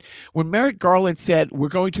 But when Merrick Garland said, we're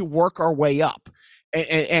going to work our way up,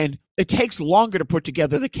 and it takes longer to put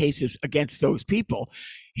together the cases against those people.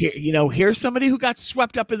 Here's somebody who got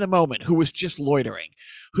swept up in the moment, who was just loitering,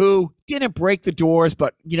 who didn't break the doors,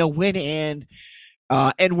 but, went in.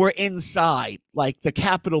 And we're inside, like the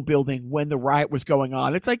Capitol building when the riot was going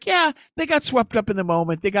on. It's like, yeah, they got swept up in the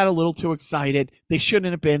moment. They got a little too excited. They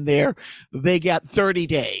shouldn't have been there. They got 30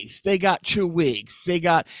 days. They got 2 weeks.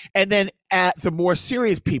 And then at the more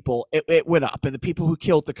serious people, it went up. And the people who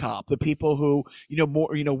killed the cop, the people who,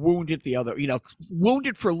 wounded the other,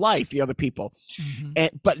 wounded for life, the other people.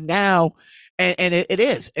 But now, and it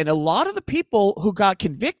is. And a lot of the people who got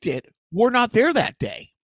convicted were not there that day.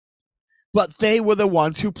 But they were the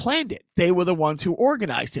ones who planned it. They were the ones who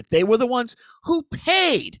organized it. They were the ones who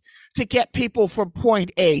paid to get people from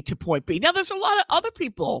point A to point B. Now, there's a lot of other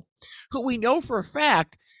people who we know for a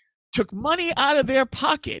fact took money out of their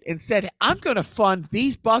pocket and said, I'm going to fund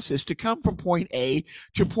these buses to come from point A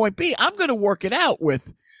to point B. I'm going to work it out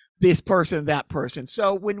with this person, that person.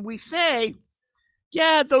 So when we say,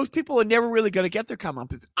 yeah, those people are never really going to get their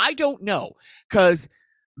comeuppance, I don't know, because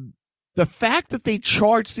the fact that they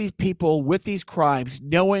charged these people with these crimes,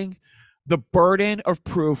 knowing the burden of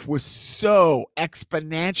proof was so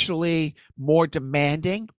exponentially more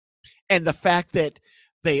demanding, and the fact that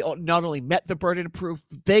they not only met the burden of proof,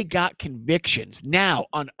 they got convictions now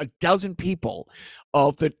on a dozen people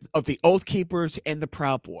of the Oath Keepers and the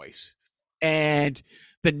Proud Boys. And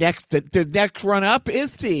the next run up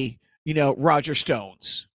is the Roger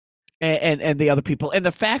Stones and the other people. And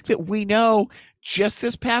the fact that we know just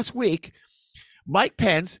this past week, Mike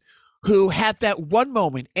Pence, who had that one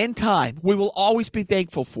moment in time we will always be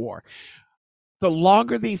thankful for, the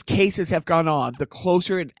longer these cases have gone on, the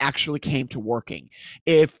closer it actually came to working.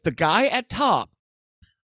 If the guy at top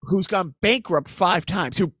who's gone bankrupt 5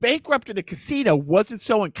 times, who bankrupted a casino, wasn't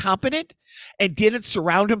so incompetent and didn't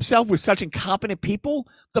surround himself with such incompetent people,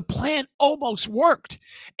 the plan almost worked.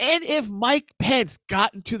 And if Mike Pence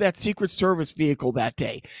got into that Secret Service vehicle that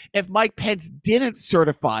day, if Mike Pence didn't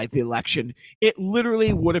certify the election, it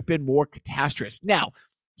literally would have been more catastrophic. Now,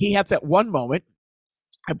 he had that one moment,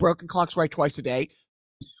 a broken clock's right twice a day.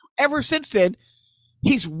 Ever since then,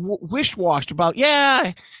 he's wish-washed about,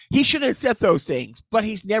 he should have said those things, but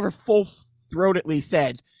he's never full-throatedly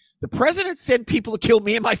said, the president sent people to kill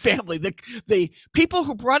me and my family. The people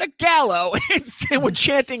who brought a gallows and were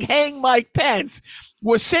chanting, hang Mike Pence,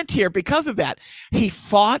 were sent here because of that. He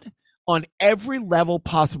fought on every level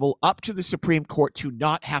possible up to the Supreme Court to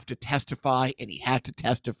not have to testify, and he had to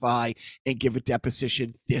testify and give a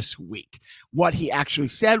deposition this week. What he actually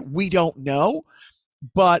said, we don't know,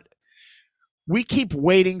 but we keep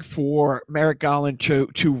waiting for Merrick Garland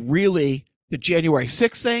to really, the January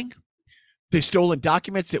 6th thing, the stolen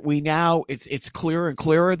documents that we now, it's clearer and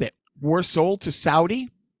clearer that were sold to Saudi.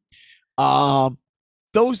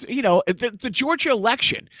 Those, the Georgia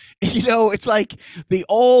election, it's like the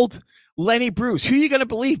old Lenny Bruce. Who are you going to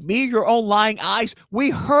believe, me or your own lying eyes? We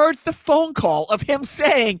heard the phone call of him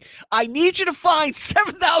saying, I need you to find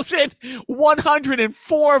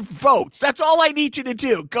 7,104 votes. That's all I need you to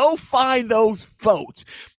do. Go find those votes,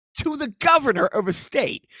 to the governor of a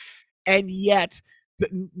state. And yet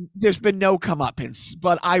there's been no comeuppance.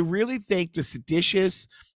 But I really think the seditious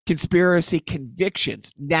conspiracy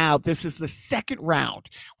convictions, now this is the second round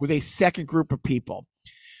with a second group of people,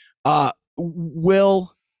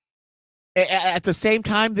 will, at the same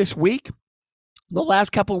time this week, the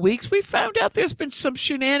last couple of weeks, we found out there's been some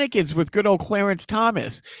shenanigans with good old Clarence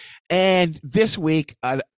Thomas. And this week,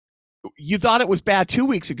 you thought it was bad 2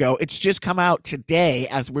 weeks ago. It's just come out today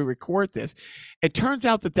as we record this. It turns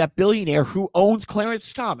out that billionaire who owns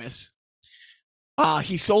Clarence Thomas,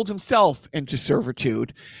 he sold himself into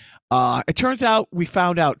servitude. It turns out, we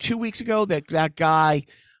found out 2 weeks ago that guy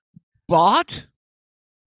bought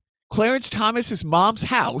Clarence Thomas's mom's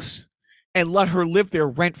house and let her live there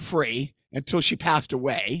rent-free until she passed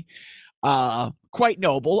away. Quite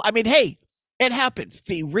noble. I mean, hey, it happens.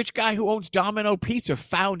 The rich guy who owns Domino Pizza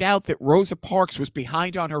found out that Rosa Parks was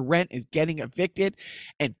behind on her rent, is getting evicted,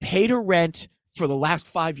 and paid her rent for the last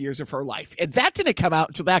 5 years of her life. And that didn't come out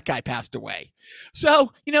until that guy passed away.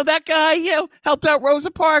 So, that guy, helped out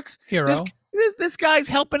Rosa Parks. Hero. This guy's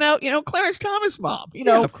helping out, Clarence Thomas' mom,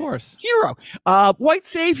 Yeah, of course. Hero, white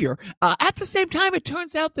savior. At the same time, it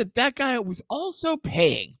turns out that guy was also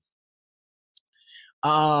paying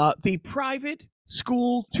the private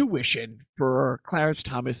school tuition for Clarence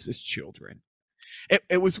Thomas's children.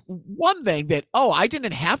 It was one thing that, I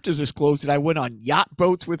didn't have to disclose that I went on yacht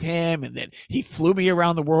boats with him and that he flew me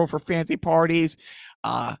around the world for fancy parties.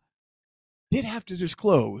 Did have to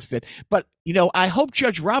disclose that, but I hope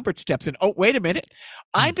Judge Roberts steps in. Oh, wait a minute.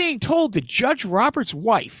 I'm being told that Judge Roberts'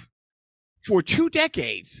 wife for 2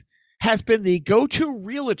 decades has been the go-to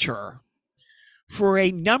realtor for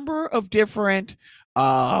a number of different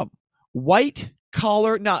white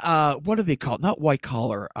collar, what are they called? Not white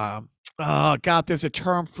collar. God, there's a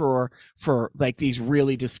term for like these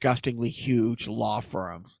really disgustingly huge law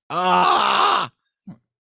firms.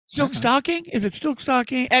 Silk stocking? Is it silk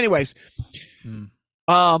stocking? Anyways,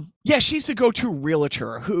 she's a go-to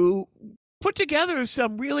realtor who put together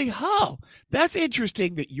some really, that's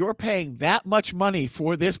interesting that you're paying that much money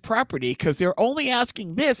for this property because they're only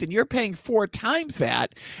asking this and you're paying 4 times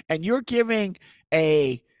that, and you're giving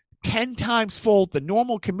a 10 times fold the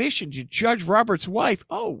normal commission to Judge Roberts' wife.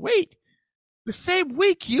 Oh, wait. The same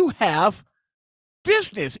week you have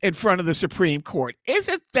business in front of the Supreme Court.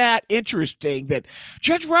 Isn't that interesting that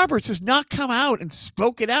Judge Roberts has not come out and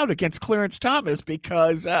spoken out against Clarence Thomas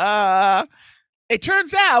because it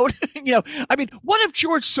turns out, what if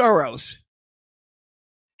George Soros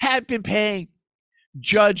had been paying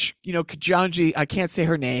Judge, Kajanji, I can't say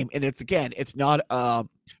her name, and it's not an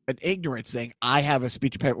ignorance thing. I have a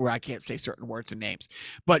speech impediment where I can't say certain words and names,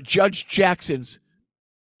 but Judge Jackson's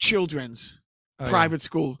children's private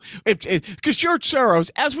school, because George Soros,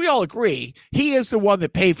 as we all agree, he is the one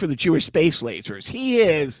that paid for the Jewish space lasers. He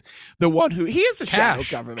is the one he is the shadow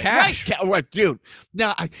government. Right, dude.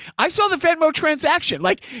 Now, I saw the Venmo transaction.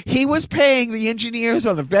 Like, he was paying the engineers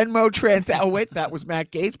on the Venmo transaction. Oh, wait, that was Matt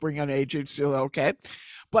Gaetz bringing on agent still okay.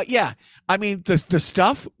 But yeah, I mean, the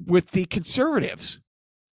stuff with the conservatives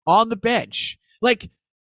on the bench, like,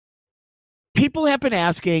 people have been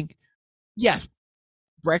asking, yes,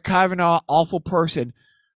 Brett Kavanaugh, awful person,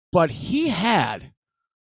 but he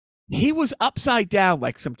was upside down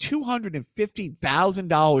like some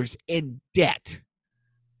 $250,000 in debt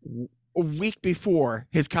a week before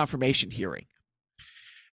his confirmation hearing.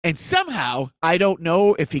 And somehow, I don't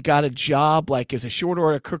know if he got a job like as a short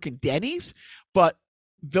order cook in Denny's, but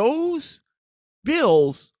those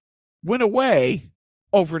bills went away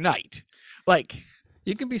overnight. Like,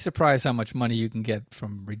 You can be surprised how much money you can get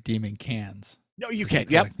from redeeming cans. no, you that you can't.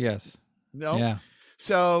 Yep. collect. Yes. No. Yeah.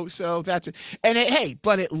 So that's it. And hey,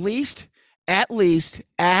 but at least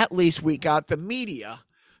we got the media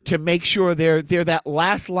to make sure they're that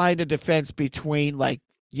last line of defense between, like,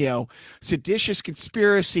 seditious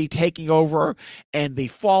conspiracy taking over and the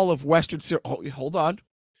fall of Western. Hold on.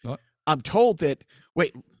 What? I'm told that.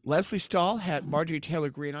 Wait, Leslie Stahl had Marjorie Taylor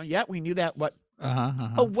Greene on. Yeah, we knew that. What?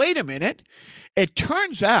 Oh, wait a minute. It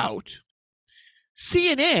turns out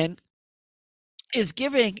CNN is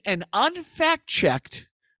giving an unfact-checked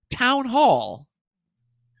town hall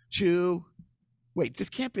to, wait, this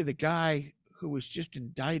can't be the guy who was just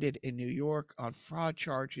indicted in New York on fraud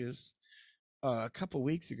charges a couple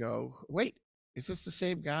weeks ago. Wait, is this the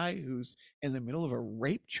same guy who's in the middle of a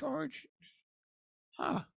rape charge?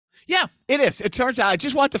 Huh. Yeah, it is. It turns out, I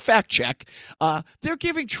just want to fact check. They're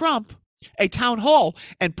giving Trump a town hall,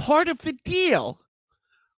 and part of the deal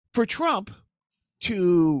for Trump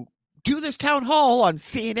to do this town hall on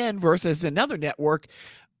CNN versus another network,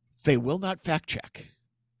 they will not fact check.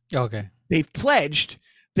 Okay. They've pledged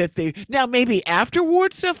that now maybe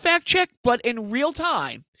afterwards they'll fact check, but in real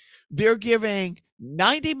time, they're giving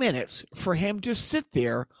 90 minutes for him to sit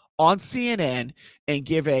there on CNN and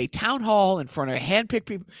give a town hall in front of handpicked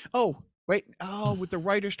people. Oh, wait. Oh, with the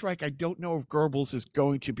writer's strike, I don't know if Goebbels is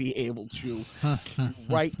going to be able to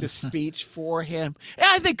write the speech for him. And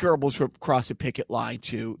I think Goebbels would cross a picket line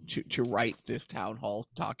to write this town hall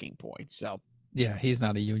talking point. So yeah, he's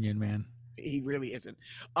not a union man. he really isn't.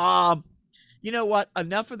 You know what?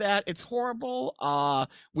 Enough of that. It's horrible.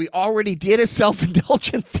 We already did a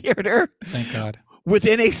self-indulgent theater. Thank God.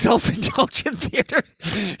 Within a self-indulgent theater.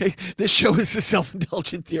 This show is a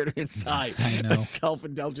self-indulgent theater inside a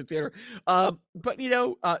self-indulgent theater. But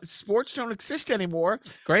sports don't exist anymore.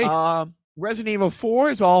 Great. Resident Evil 4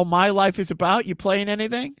 is all my life is about. You playing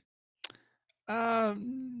anything?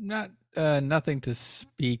 Nothing to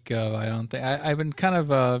speak of. I don't think. I've been kind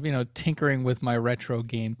of tinkering with my retro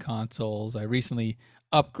game consoles. I recently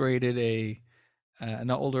upgraded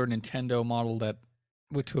an older Nintendo model that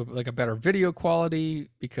went to a better video quality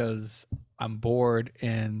because I'm bored,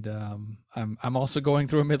 and I'm also going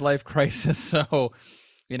through a midlife crisis. So,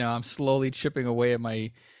 I'm slowly chipping away at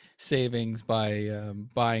my savings by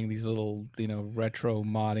buying these little retro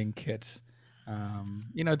modding kits.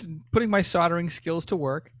 Putting my soldering skills to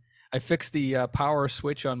work. I fixed the power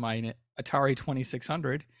switch on my Atari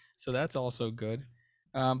 2600, so that's also good.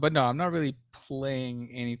 But no, I'm not really playing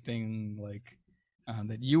anything like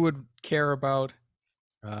that you would care about.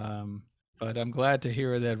 But I'm glad to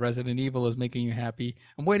hear that Resident Evil is making you happy.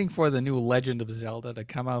 I'm waiting for the new Legend of Zelda to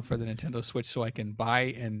come out for the Nintendo Switch so I can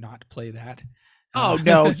buy and not play that. Oh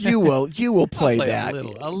no, you will play that. A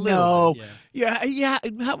little. No, bit, yeah.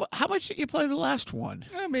 How much did you play the last one?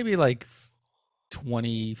 Maybe like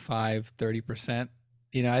 25-30%.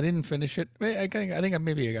 I didn't finish it. I think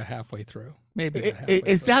maybe I got halfway through.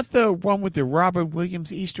 Is that the one with the Robert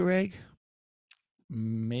Williams Easter egg?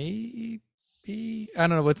 Maybe. I don't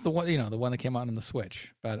know. It's the one, the one that came out on the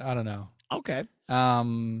Switch, but I don't know. Okay.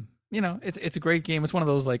 It's a great game. It's one of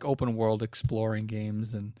those like open world exploring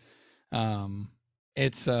games, and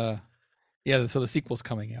it's so the sequel's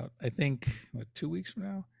coming out, I think 2 weeks from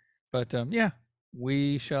now. But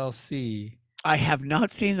we shall see. I have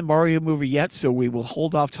not seen the Mario movie yet, so we will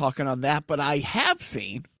hold off talking on that, but I have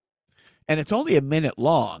seen, and it's only a minute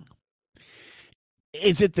long.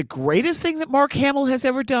 Is it the greatest thing that Mark Hamill has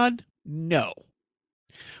ever done? No.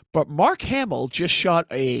 But Mark Hamill just shot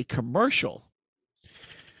a commercial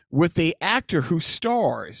with the actor who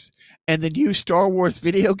stars in the new Star Wars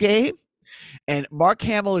video game, and Mark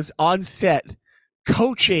Hamill is on set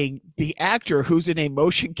coaching the actor who's in a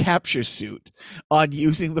motion capture suit on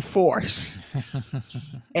using the Force.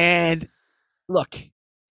 And look,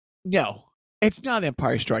 no, it's not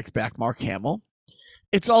Empire Strikes Back, Mark Hamill.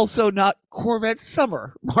 It's also not Corvette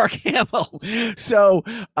Summer, Mark Hamill. So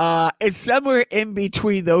it's somewhere in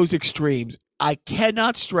between those extremes. I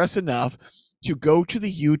cannot stress enough to go to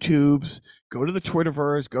the YouTubes, go to the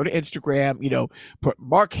Twitterverse, go to Instagram, put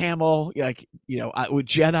Mark Hamill, with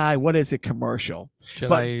Jedi, what is it, commercial?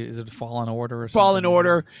 Jedi, is it Fallen Order or something? Fallen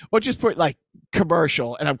Order, or just put like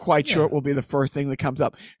commercial, and I'm quite sure it will be the first thing that comes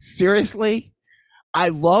up. Seriously, I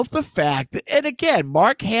love the fact that, and again,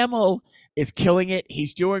 Mark Hamill is killing it.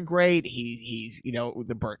 He's doing great. He's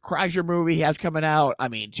the Burt Kreischer movie he has coming out. I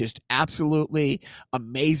mean, just absolutely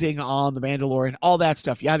amazing on The Mandalorian, all that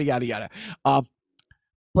stuff, yada yada yada.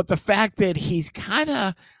 But the fact that he's kind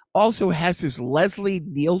of also has this Leslie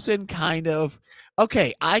Nielsen kind of,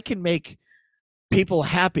 okay, I can make people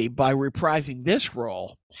happy by reprising this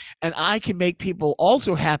role, and I can make people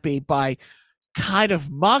also happy by kind of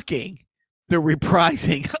mocking the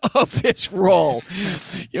reprising of this role.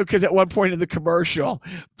 Because at one point in the commercial,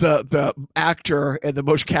 the actor in the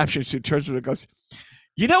motion caption suit turns to him and goes,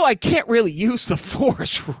 I can't really use the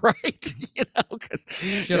Force, right? Because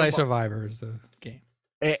Jedi Survivor is the game.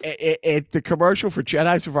 The commercial for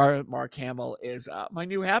Jedi Survivor, Mark Hamill, is my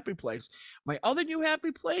new happy place. My other new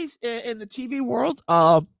happy place in the TV world,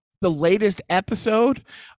 the latest episode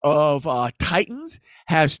of Titans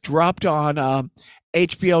has dropped on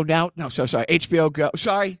HBO now. No, sorry, HBO Go.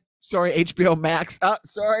 Sorry, HBO Max.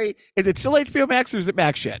 Sorry, is it still HBO Max or is it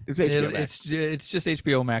Max yet? It's HBO Max. It's just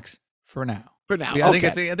HBO Max for now. For now, I think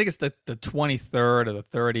it's the 23rd or the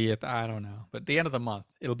 30th. I don't know, but at the end of the month,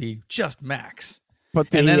 it'll be just Max. But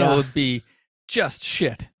and then it'll be just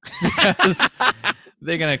shit because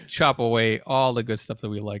they're gonna chop away all the good stuff that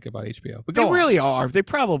we like about HBO. But they really are. They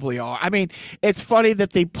probably are. I mean, it's funny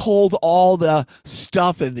that they pulled all the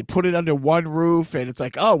stuff and they put it under one roof, and it's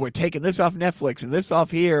like, oh, we're taking this off Netflix and this off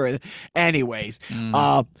here. And anyways,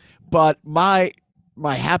 but my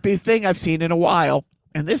happiest thing I've seen in a while,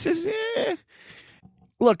 and this is,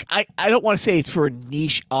 look, I don't want to say it's for a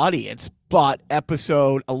niche audience, but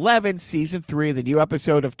episode 11, season 3, the new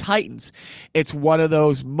episode of Titans, it's one of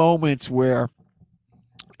those moments where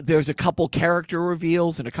there's a couple character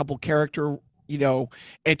reveals and a couple character,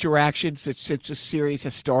 interactions that since the series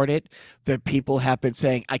has started that people have been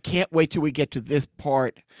saying, I can't wait till we get to this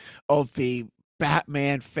part of the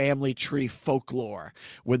Batman family tree folklore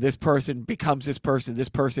when this person becomes this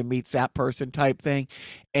person meets that person type thing.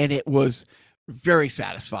 And it was very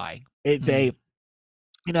satisfying. They've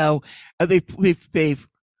I don't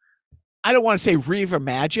want to say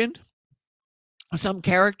reimagined some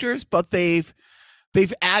characters, but they've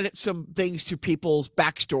added some things to people's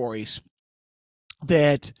backstories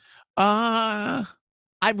that I'm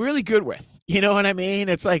really good with. You know what I mean?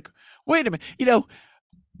 It's like, wait a minute,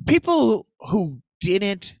 people who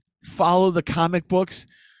didn't follow the comic books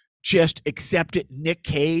just accepted Nick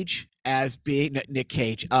Cage as being Nick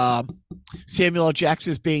Cage, Samuel L.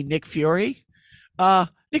 Jackson as being Nick Fury.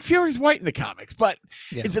 Nick Fury's white in the comics, but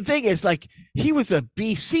the thing is, like, he was a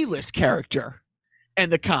BC list character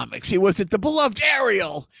in the comics. He wasn't the beloved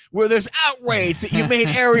Ariel, where there's outrage that you made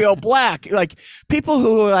Ariel black. Like, people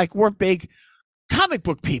who weren't big comic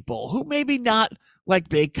book people, who maybe not like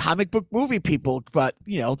big comic book movie people, but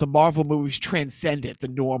the Marvel movies transcended the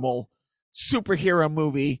normal superhero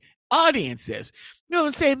movie audiences.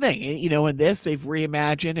 The same thing. In this, they've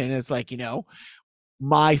reimagined, and it's like,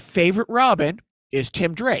 my favorite Robin is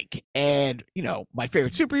Tim Drake, and my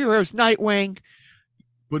favorite superhero is Nightwing.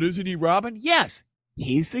 But isn't he Robin? Yes,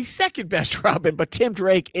 he's the second best Robin, but Tim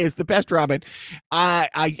Drake is the best Robin.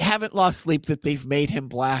 I haven't lost sleep that they've made him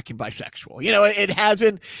black and bisexual. It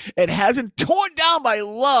hasn't torn down my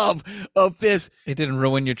love of this. It didn't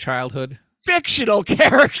ruin your childhood. Fictional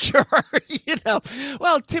character.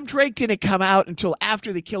 Well, Tim Drake didn't come out until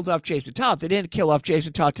after they killed off Jason Todd. They didn't kill off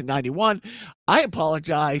Jason Todd to 91. I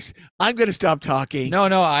apologize. I'm going to stop talking.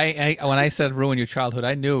 No. I when I said ruin your childhood,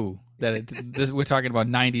 I knew that we're talking about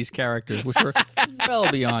 90s characters, which were well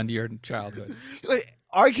beyond your childhood.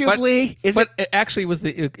 Arguably, but it actually was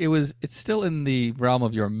it's still in the realm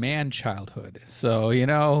of your man childhood. So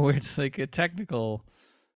it's like a technical.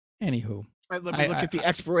 Anywho. Let me look at the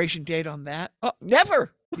expiration date on that. Oh,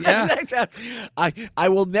 never. Yeah. I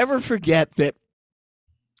will never forget that,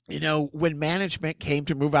 when management came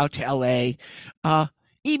to move out to LA,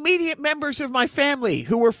 immediate members of my family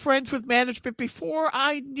who were friends with management before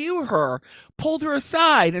I knew her pulled her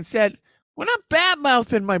aside and said, we're not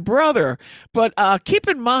bad-mouthing my brother, but keep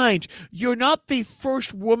in mind, you're not the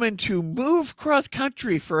first woman to move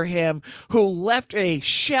cross-country for him who left a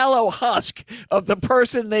shallow husk of the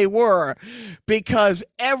person they were, because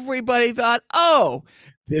everybody thought, oh,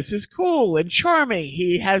 this is cool and charming.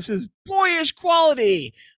 He has his boyish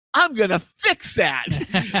quality. I'm going to fix that.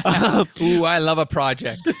 Ooh, I love a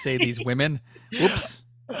project, say these women. Whoops.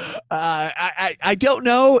 I don't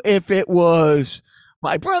know if it was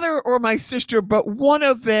my brother or my sister, but one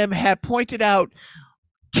of them had pointed out,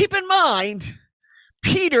 keep in mind,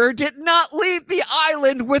 Peter did not leave the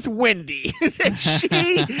island with Wendy.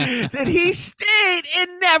 that he stayed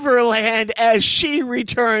in Neverland as she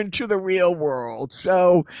returned to the real world.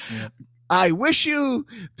 So I wish you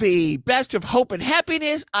the best of hope and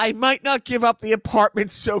happiness. I might not give up the apartment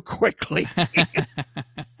so quickly.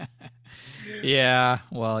 Yeah,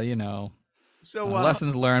 well, So,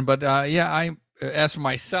 lessons learned. But yeah, as for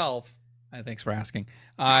myself, thanks for asking.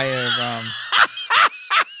 I have,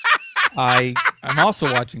 I'm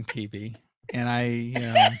also watching TV, and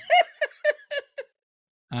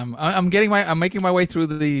I'm making my way through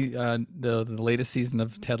the latest season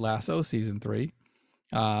of Ted Lasso, season 3.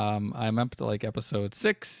 I'm up to like episode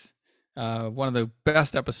 6, one of the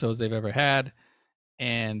best episodes they've ever had,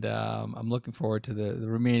 and I'm looking forward to the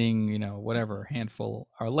remaining, whatever handful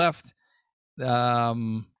are left. I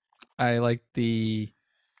like the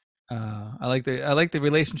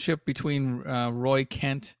relationship between Roy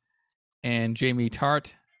Kent and Jamie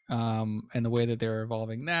Tart, and the way that they're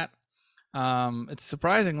evolving that. It's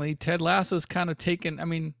surprisingly Ted Lasso's kind of taken. I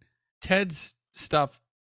mean, Ted's stuff.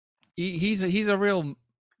 He's a real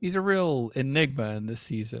enigma in this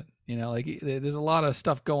season. Like there's a lot of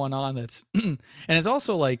stuff going on that's, and it's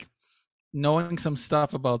also like knowing some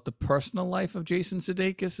stuff about the personal life of Jason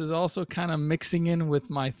Sudeikis is also kind of mixing in with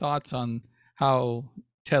my thoughts on how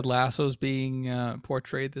Ted Lasso's being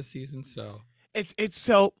portrayed this season. So it's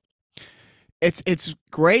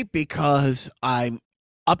great because I'm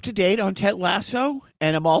up to date on Ted Lasso,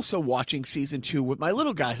 and I'm also watching season 2 with my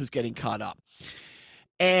little guy who's getting caught up.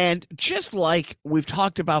 And just like we've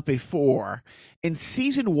talked about before, in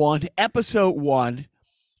season 1, episode 1,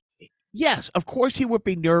 yes, of course he would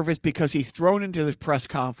be nervous because he's thrown into this press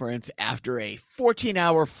conference after a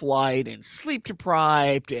 14-hour flight and sleep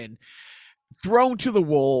deprived and thrown to the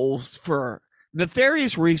wolves for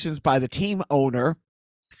nefarious reasons by the team owner.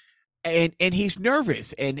 And he's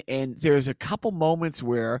nervous, and there's a couple moments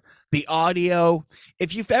where the audio,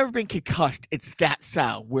 if you've ever been concussed, it's that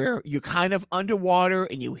sound where you're kind of underwater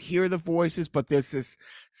and you hear the voices, but there's this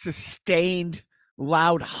sustained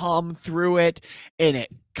loud hum through it, and it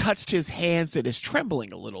cuts to his hands that is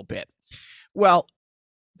trembling a little bit. Well,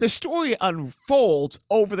 the story unfolds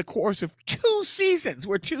over the course of 2 seasons,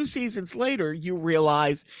 where 2 seasons later you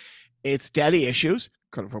realize it's daddy issues,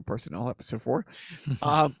 Colorful Personnel, episode 4.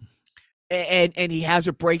 And he has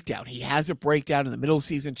a breakdown. He has a breakdown in the middle of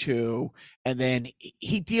season 2, and then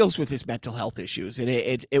he deals with his mental health issues. And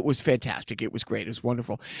it was fantastic. It was great. It was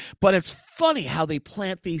wonderful. But it's funny how they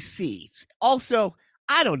plant these seeds. Also,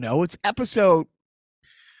 I don't know. It's episode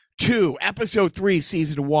 2, episode 3,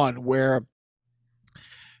 season 1, where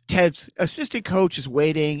Ted's assistant coach is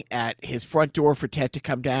waiting at his front door for Ted to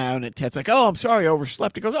come down. And Ted's like, "Oh, I'm sorry, I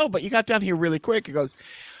overslept." He goes, "Oh, but you got down here really quick." He goes,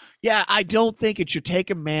 "Yeah, I don't think it should take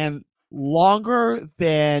a man longer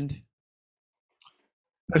than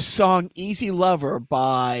the song Easy Lover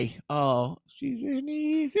by, oh, she's an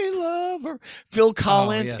easy lover, Phil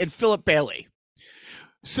Collins and Philip Bailey."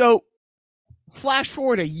 So flash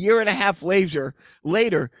forward a year and a half later,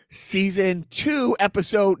 season 2,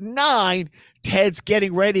 episode 9, Ted's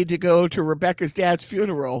getting ready to go to Rebecca's dad's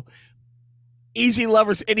funeral. Easy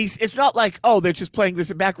Lovers, and it's not like, oh, they're just playing this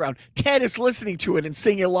in background. Ted is listening to it and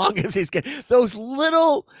singing along as he's getting those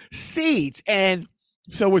little seeds. And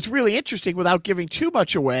so what's really interesting, without giving too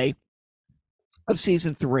much away of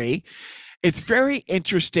season 3, it's very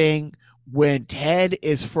interesting when Ted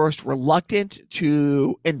is first reluctant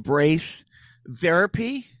to embrace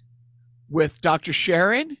therapy with Dr.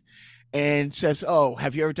 Sharon and says, "Oh,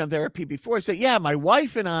 have you ever done therapy before?" I said, "Yeah, my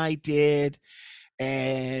wife and I did.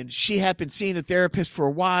 And she had been seeing a therapist for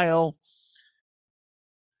a while.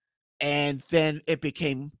 And then it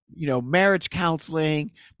became, marriage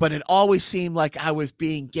counseling, but it always seemed like I was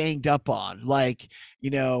being ganged up on. Like,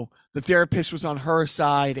 the therapist was on her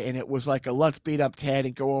side, and it was like a let's beat up Ted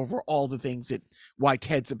and go over all the things why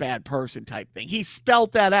Ted's a bad person type thing." He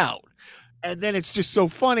spelled that out. And then it's just so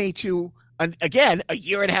funny to, again, a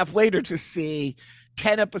year and a half later, to see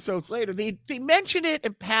 10 episodes later, they mention it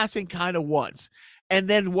in passing kind of once. And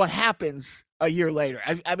then what happens a year later?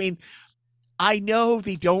 I mean, I know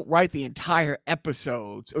they don't write the entire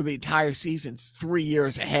episodes or the entire seasons 3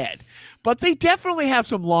 years ahead, but they definitely have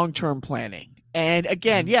some long-term planning. And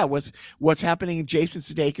again, yeah, with what's happening in Jason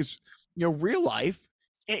Sudeikis, real life,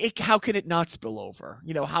 how can it not spill over?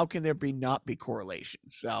 How can there not be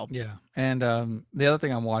correlations? So yeah. And the other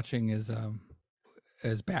thing I'm watching is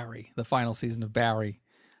Barry, the final season of Barry.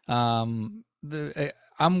 I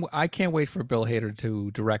can't wait for Bill Hader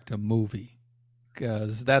to direct a movie,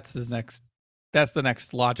 because that's the next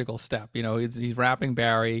logical step. He's wrapping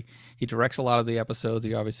Barry. He directs a lot of the episodes.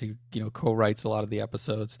 He obviously, co-writes a lot of the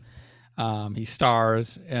episodes. He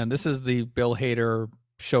stars, and this is the Bill Hader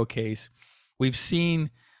showcase. We've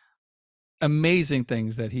seen amazing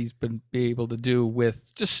things that he's been be able to do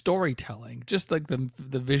with just storytelling, just like the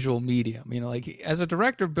visual medium. Like as a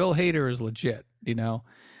director, Bill Hader is legit.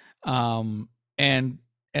 And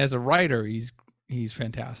as a writer, he's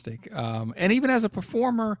fantastic. And even as a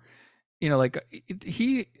performer, like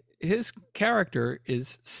his character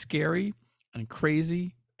is scary and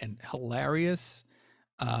crazy and hilarious.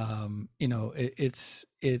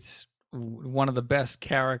 It's one of the best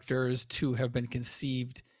characters to have been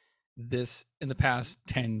conceived this in the past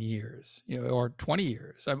 10 years, or 20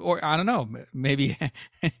 years, or I don't know, maybe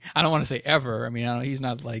I don't want to say ever. I mean, he's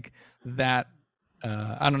not like that.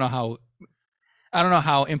 I don't know how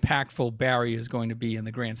impactful Barry is going to be in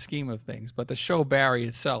the grand scheme of things, but the show Barry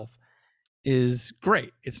itself is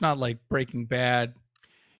great. It's not like Breaking Bad.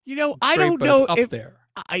 I don't know if there.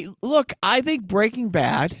 I think Breaking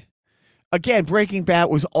Bad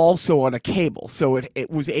was also on a cable, so it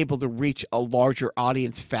was able to reach a larger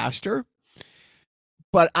audience faster.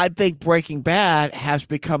 But I think Breaking Bad has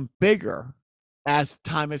become bigger as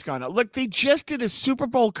time has gone on. Look, they just did a Super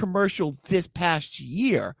Bowl commercial this past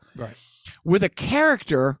year, right, with a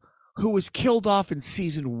character who was killed off in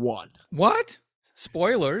season 1. What?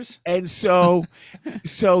 Spoilers. And so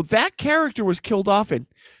that character was killed off in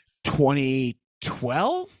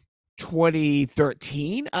 2012,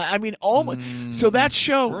 2013. I mean, almost. So that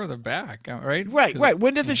show further back, right? Right.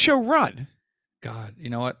 When did the show run? God, you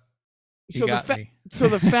know what? So the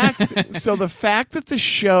fact that the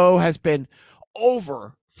show has been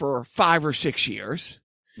over for 5 or 6 years,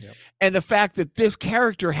 yep, and the fact that this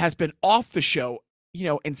character has been off the show,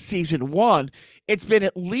 in season 1, it's been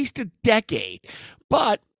at least a decade.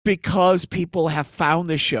 But because people have found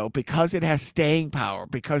the show, because it has staying power,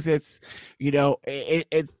 because it's,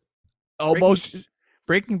 it almost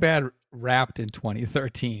Breaking Bad wrapped in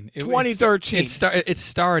 2013. 2013. It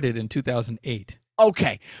started in 2008.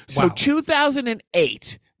 Okay, so wow.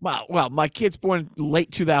 2008. Well, my kid's born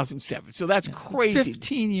late 2007, so that's crazy.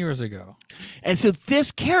 15 years ago. And so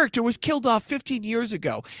this character was killed off 15 years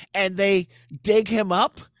ago, and they dig him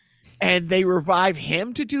up, and they revive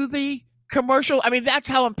him to do the commercial. I mean, that's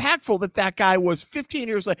how impactful that guy was 15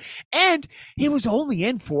 years later. And he was only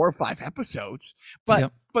in 4 or 5 episodes,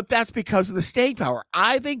 but that's because of the staying power.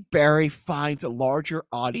 I think Barry finds a larger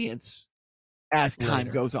audience as time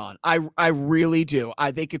goes on. I really do.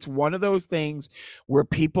 I think it's one of those things where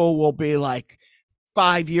people will be like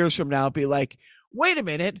 5 years from now, be like, wait a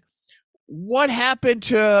minute, what happened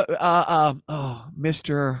to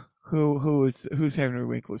Mr. who's Henry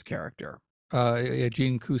Winkler's character?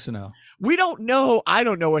 Gene Cousineau. We don't know. I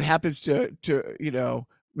don't know what happens to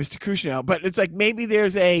Mr. Cousineau, but it's like maybe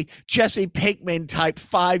there's a Jesse Pinkman type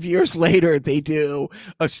 5 years later they do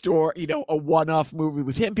a a one-off movie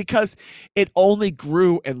with him, because it only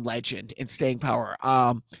grew in legend and staying power.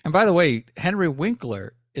 And by the way, Henry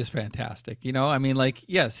Winkler is fantastic. I mean, like,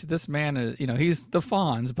 yes, this man is, he's the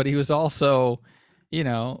Fonz, but he was also,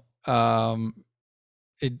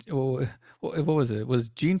 what was it? Was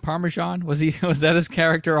Gene Parmesan? Was that his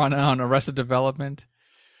character on Arrested Development?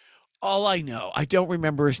 All I know, I don't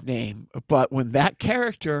remember his name, but when that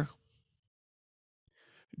character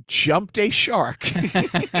jumped a shark.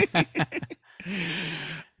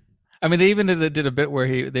 I mean, they even did a bit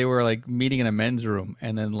where they were like meeting in a men's room,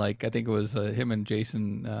 and then like I think it was him and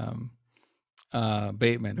Jason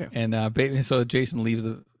Bateman, and Bateman. So Jason leaves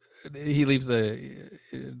the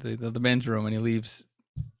men's room, and he leaves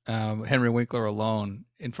Henry Winkler alone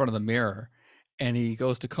in front of the mirror. And he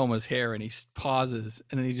goes to comb his hair, and he pauses,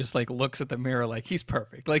 and then he just like looks at the mirror like he's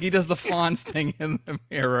perfect. Like he does the Fonz thing in the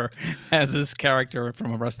mirror as his character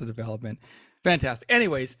from Arrested Development. Fantastic.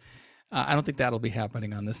 Anyways, I don't think that'll be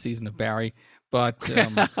happening on this season of Barry, but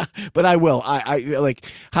but I will. I like,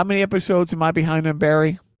 how many episodes am I behind on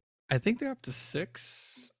Barry? I think they're up to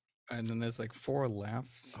 6, and then there's like 4 left.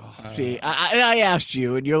 See, I asked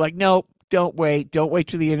you, and you're like, nope. Don't wait till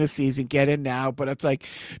the end of the season. Get in now. But it's like,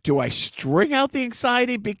 do I string out the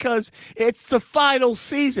anxiety because it's the final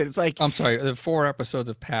season? It's like, I'm sorry, the 4 episodes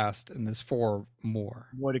have passed, and there's 4 more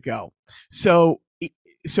to go. So it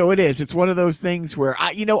is. It's one of those things where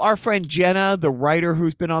our friend Jenna, the writer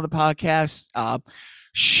who's been on the podcast,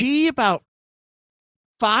 she about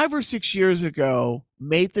 5 or 6 years ago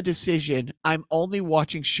made the decision, I'm only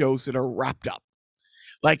watching shows that are wrapped up.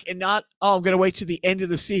 Like, and not, I'm going to wait to the end of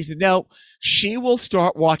the season. No, she will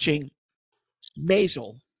start watching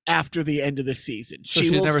Maisel after the end of the season. So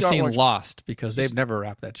she's never seen Lost because they've never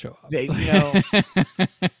wrapped that show up.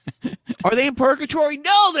 Are they in purgatory?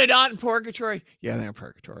 No, they're not in purgatory. Yeah, they're in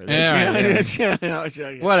purgatory.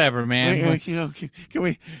 Whatever, man. Can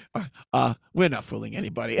we? We're not fooling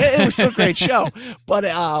anybody. It was still a great show, but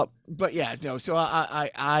yeah, no. So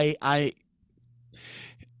I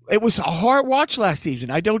it was a hard watch last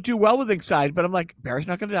season. I don't do well with anxiety, but I'm like, Barry's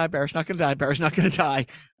not going to die. Barry's not going to die. Barry's not going to die.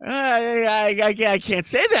 I can't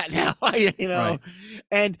say that now, Right.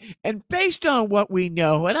 And based on what we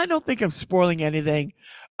know, and I don't think I'm spoiling anything.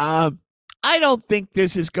 I don't think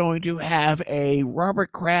this is going to have a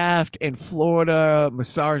Robert Kraft in Florida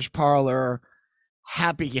massage parlor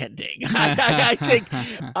happy ending. I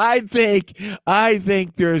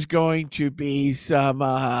think there's going to be some.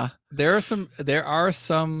 There are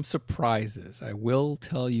some surprises. I will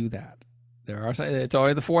tell you that. There are some, it's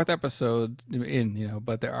only the 4th episode in,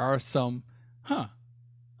 but there are some.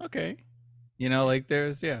 Okay. Like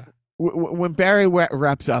there's When Barry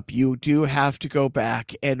wraps up, you do have to go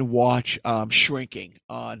back and watch Shrinking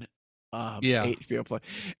on HBO Play.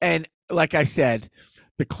 And like I said,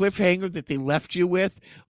 the cliffhanger that they left you with,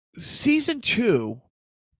 season 2,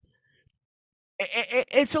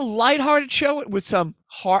 it's a lighthearted show with some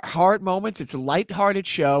hard moments. It's a lighthearted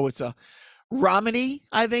show. It's a Romany,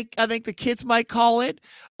 I think the kids might call it.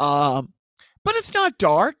 But it's not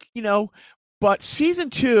dark, But season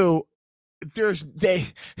 2, they painted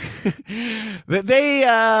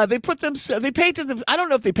them. I don't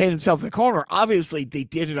know if they painted themselves in the corner. Obviously, they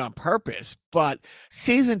did it on purpose. But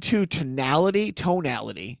season 2 tonality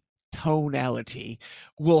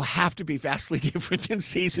will have to be vastly different than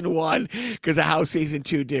season 1 because of how season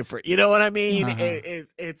 2 different. You know what I mean?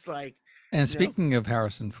 It's like. And speaking of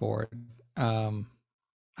Harrison Ford,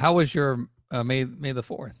 how was your May the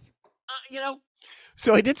 4th?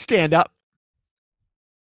 So I did stand up.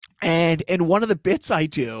 And one of the bits I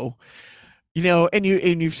do, and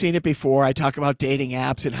you've seen it before, I talk about dating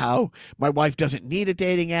apps and how my wife doesn't need a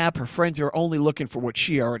dating app. Her friends are only looking for what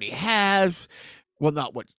she already has. Well,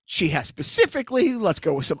 not what she has specifically. Let's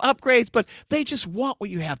go with some upgrades, but they just want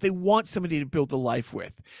what you have. They want somebody to build a life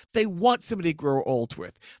with. They want somebody to grow old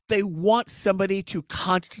with. They want somebody to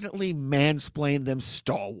constantly mansplain them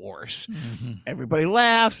Star Wars. Mm-hmm. Everybody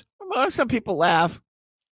laughs. Well, some people laugh.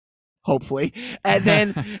 Hopefully. And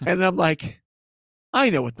then I'm like, I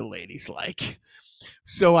know what the ladies like.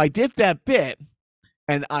 So I did that bit,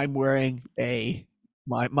 and I'm wearing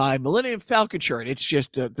my Millennium Falcon shirt. It's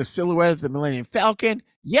just the silhouette of the Millennium Falcon.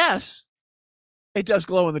 Yes, it does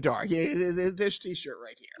glow in the dark. There's t-shirt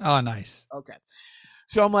right here. Oh, nice. Okay.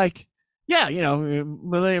 So I'm like, yeah,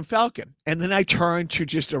 Millennium Falcon. And then I turn to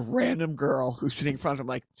just a random girl who's sitting in front of him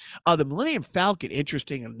like, the Millennium Falcon,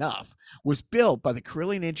 interesting enough, was built by the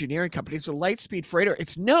Carillion Engineering Company. It's a light-speed freighter.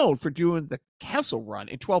 It's known for doing the Kessel Run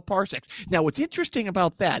in 12 parsecs. Now, what's interesting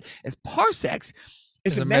about that is parsecs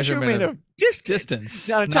is a measurement of distance,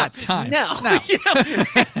 not time. No.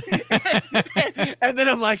 And then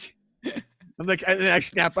I'm like, and then I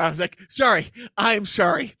snap out. I was like, sorry, I'm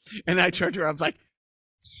sorry. And I turned around. I was like,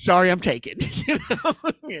 sorry, I'm taken. And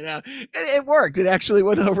it worked. It actually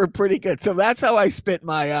went over pretty good. So that's how I spent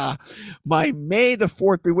my my May the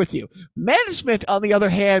 4th be with you. Management, on the other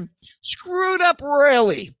hand, screwed up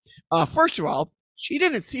royally. First of all, she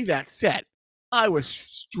didn't see that set. I was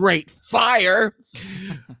straight fire.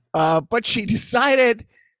 But she decided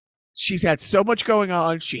she's had so much going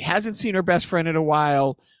on. She hasn't seen her best friend in a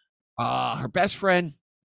while. Her best friend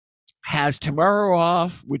has tomorrow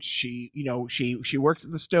off, which she works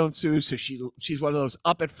at the Stone Sioux, so she's one of those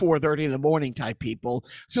up at 4:30 in the morning type people.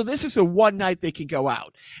 So this is a one night they can go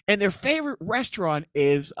out, and their favorite restaurant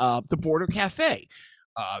is the Border Cafe.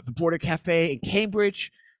 The Border Cafe in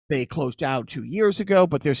Cambridge. They closed down 2 years ago,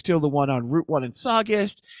 but there's still the one on Route 1 in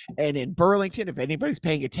Saugus and in Burlington, if anybody's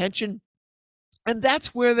paying attention. And that's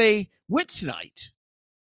where they went tonight.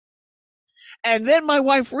 And then my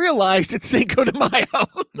wife realized it's Cinco de Mayo.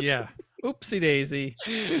 Yeah. Oopsie daisy.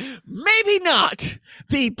 Maybe not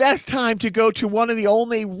the best time to go to one of the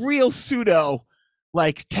only real pseudo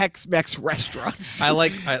like Tex-Mex restaurants. I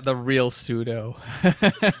like the real pseudo.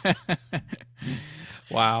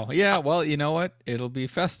 Wow. Yeah. Well, you know what? It'll be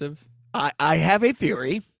festive. I have a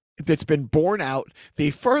theory that's been borne out.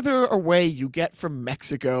 The further away you get from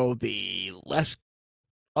Mexico, the less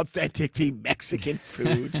authentic the Mexican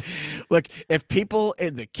food. Look, if people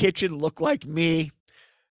in the kitchen look like me,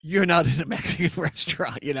 you're not in a Mexican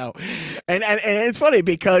restaurant, And it's funny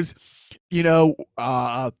because,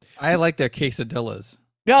 I like their quesadillas.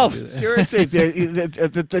 No, seriously,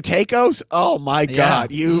 the tacos. Oh my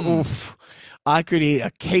God, oof. I could eat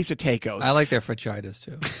a case of tacos. I like their fajitas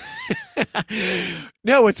too.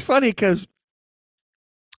 No, it's funny because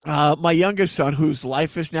my youngest son, whose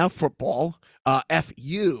life is now football,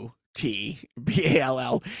 FUTBALL,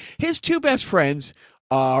 his two best friends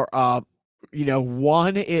are,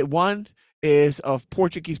 one is of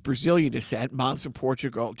Portuguese Brazilian descent. Mom's from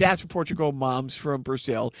Portugal, dad's from Portugal, mom's from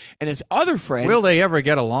Brazil, and his other friend. Will they ever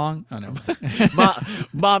get along? Oh no.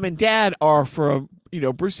 Mom and dad are from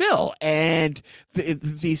Brazil, and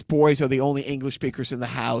these boys are the only English speakers in the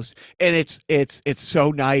house, and it's so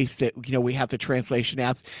nice that we have the translation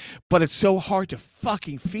apps, but it's so hard to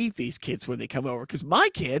fucking feed these kids when they come over because my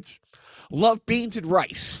kids love beans and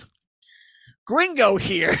rice. Gringo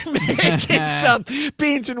here making some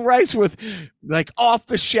beans and rice with like off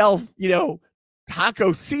the shelf,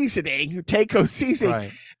 taco seasoning,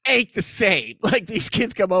 right. Ain't the same. Like these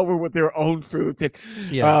kids come over with their own food. That,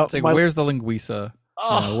 it's like where's the linguiça?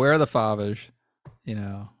 Where are the favas?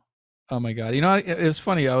 Oh my god. It was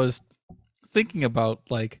funny. I was thinking about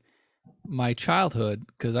like my childhood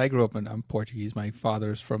because I grew up I'm Portuguese. My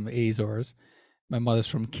father's from Azores. My mother's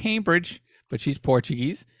from Cambridge, but she's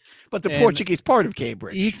Portuguese. But the Portuguese part of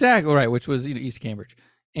Cambridge. Exactly right, which was East Cambridge.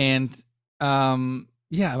 And I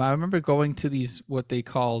remember going to these what they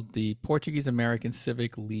called the Portuguese American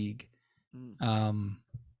Civic League. Like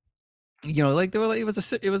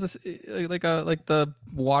it was like the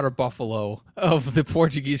water buffalo of the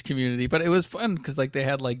Portuguese community, but it was fun because like they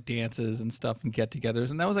had like dances and stuff and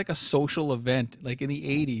get-togethers, and that was like a social event. Like in the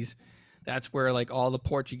 80s, that's where like all the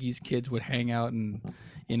Portuguese kids would hang out and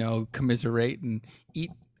commiserate and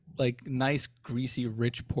eat like nice, greasy,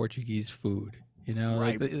 rich Portuguese food,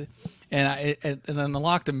 right. Like and then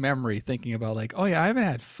unlocked a memory thinking about like, oh yeah, I haven't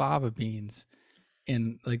had fava beans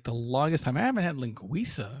in like the longest time. I haven't had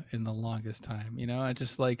linguiça in the longest time, I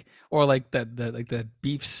just like, or like that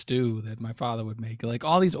beef stew that my father would make, like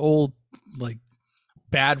all these old like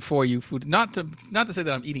bad for you food. Not to say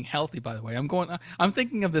that I'm eating healthy, by the way. I'm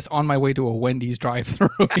thinking of this on my way to a Wendy's drive-through.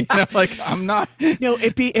 Like I'm not.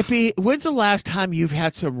 It'd be. When's the last time you've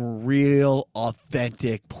had some real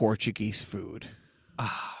authentic Portuguese food?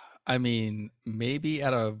 I mean, maybe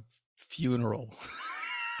at a funeral.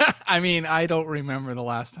 I mean, I don't remember the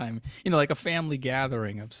last time. Like a family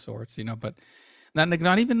gathering of sorts. But.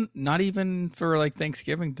 Not even for like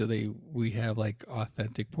Thanksgiving we have like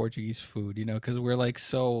authentic Portuguese food, because we're like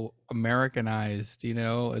so Americanized,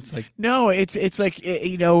 it's like no, it's like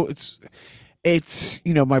it's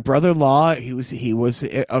my brother-in-law, he was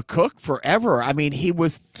a cook forever. I mean, he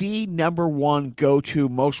was the number one go-to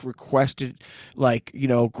most requested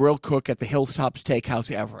grill cook at the Hilltop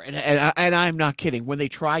Steakhouse ever, and I'm not kidding. When they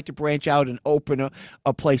tried to branch out and open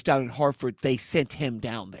a place down in Hartford, they sent him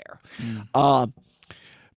down there.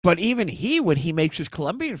 But even when he makes his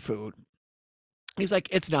Colombian food, he's like,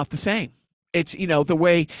 it's not the same. It's the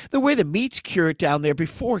way the meat's cured down there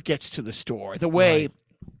before it gets to the store. The way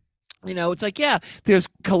it's like, yeah, there's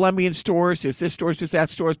Colombian stores, there's this stores, there's that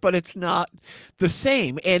stores, but it's not the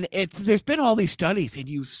same. And there's been all these studies, and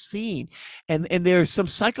you've seen, and there's some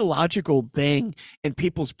psychological thing in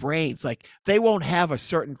people's brains, like they won't have a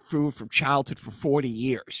certain food from childhood for 40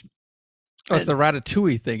 years. Oh, it's a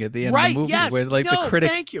Ratatouille thing at the end of the movie, where like the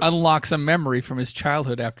critic unlocks a memory from his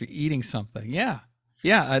childhood after eating something. Yeah.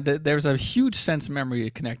 There's a huge sense of memory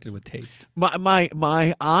connected with taste. My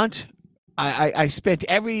aunt, I spent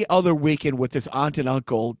every other weekend with this aunt and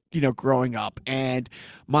uncle, growing up, and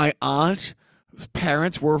my aunt's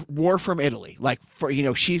parents were from Italy. Like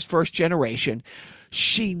she's first generation.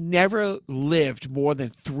 She never lived more than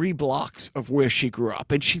 3 blocks of where she grew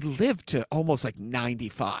up, and she lived to almost like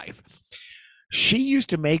 95. She used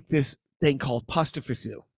to make this thing called pasta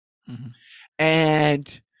fazool. Mm-hmm.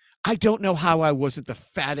 And I don't know how I wasn't the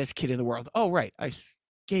fattest kid in the world. Oh, right. I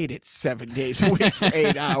skated 7 days a week for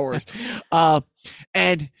 8 hours.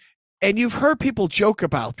 And you've heard people joke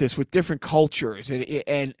about this with different cultures.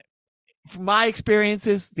 And from my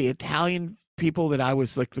experiences, the Italian people that I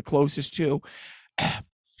was like the closest to,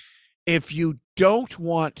 if you don't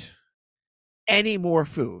want any more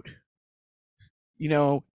food,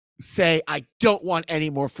 say, I don't want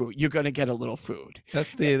any more food, you're going to get a little food.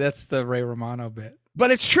 That's the Ray Romano bit.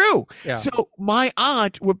 But it's true. Yeah. So my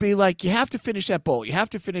aunt would be like, you have to finish that bowl. You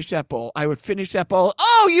have to finish that bowl. I would finish that bowl.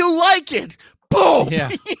 Oh, you like it. Boom. Yeah.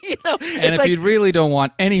 And if you really don't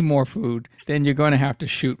want any more food, then you're going to have to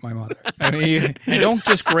shoot my mother. I mean, you don't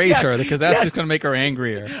just graze her, because that's just going to make her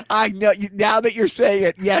angrier. I know. Now that you're saying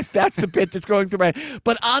it, yes, that's the bit that's going through my head.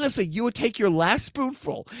 But honestly, you would take your last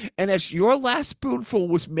spoonful, and as your last spoonful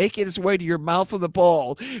was making its way to your mouth of the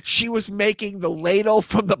bowl, she was making the ladle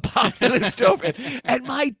from the bottom of the stove. And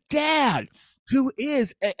my dad who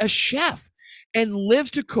is a chef and lives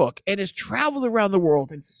to cook and has traveled around the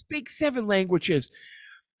world and speaks 7 languages.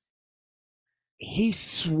 He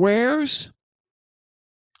swears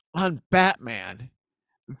on Batman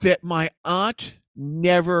that my aunt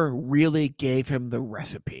never really gave him the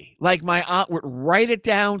recipe. Like, my aunt would write it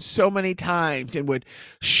down so many times and would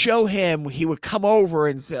show him. He would come over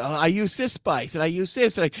and say, "Oh, I use this spice and I use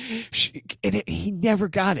this," and he never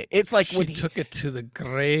got it. It's like she when he took it to the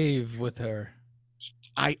grave with her.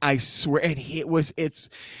 I swear, and it's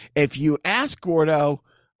if you ask Gordo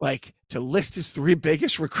like to list his 3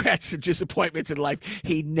 biggest regrets and disappointments in life,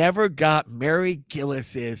 he never got Mary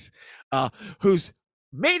Gillis's, whose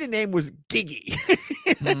maiden name was Giggy.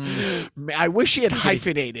 I wish he had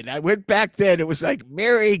hyphenated. I went back then. It was like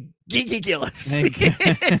Mary Giggy Gillis.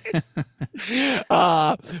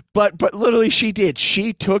 But literally she did.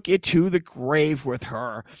 She took it to the grave with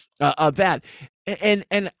her. That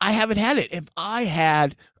and I haven't had it. If I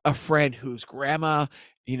had a friend whose grandma,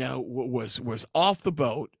 was off the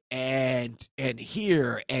boat and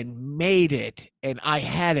here and made it, and I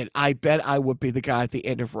had it, I bet I would be the guy at the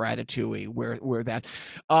end of Ratatouille where that.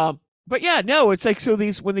 But yeah, no, it's like, so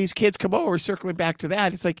when these kids come over, circling back to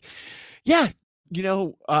that, it's like, yeah,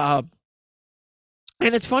 and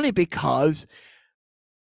it's funny because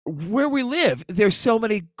where we live, there's so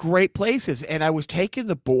many great places, and I was taking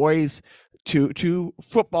the boys to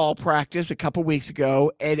football practice a couple weeks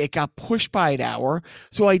ago, and it got pushed by an hour,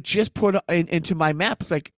 so I just put into my map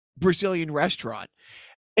like Brazilian restaurant.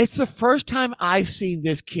 It's the first time I've seen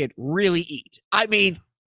this kid really eat. I mean,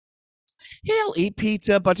 he'll eat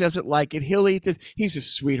pizza but doesn't like it. He'll eat this. He's a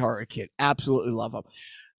sweetheart kid. Absolutely love him.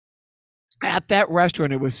 At that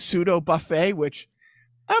restaurant, it was pseudo buffet, which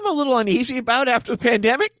I'm a little uneasy about after the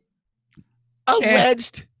pandemic.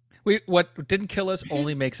 Alleged. What didn't kill us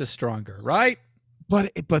only makes us stronger, right?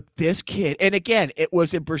 But this kid, and again, it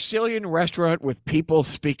was a Brazilian restaurant with people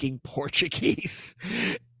speaking Portuguese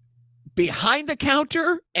behind the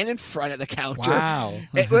counter and in front of the counter. Wow.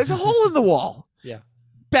 It was a hole in the wall. Yeah.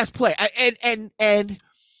 Best play.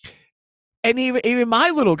 And even my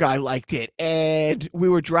little guy liked it. And we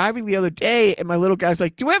were driving the other day, and my little guy's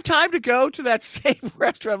like, "Do we have time to go to that same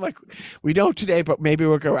restaurant?" I'm like, "We don't today, but maybe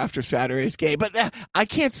we'll go after Saturday's game." But I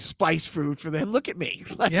can't spice food for them. Look at me.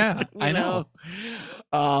 Like, yeah, I know.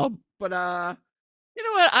 But you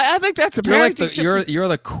know what? I think that's a you're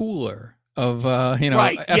the cooler of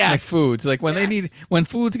right, ethnic foods. Like when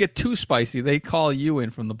foods get too spicy, they call you in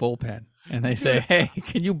from the bullpen. And they say, "Hey,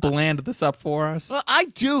 can you bland this up for us?" Well, I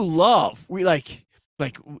do love, like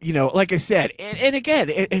I said, and again,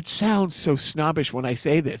 it sounds so snobbish when I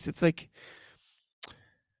say this. It's like,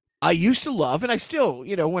 I used to love, and I still,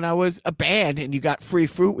 when I was a band and you got free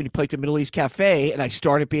fruit when you played the Middle East Cafe, and I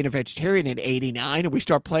started being a vegetarian in '89, and we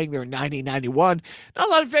started playing there in 1991. Not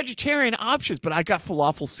a lot of vegetarian options, but I got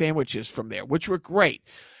falafel sandwiches from there, which were great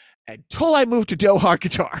until I moved to Doha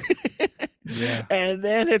Guitar. Yeah. And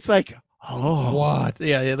then it's like, oh, what?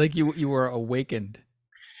 Yeah, like you were awakened.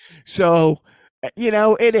 So,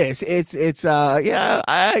 it is. It's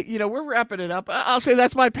we're wrapping it up. I'll say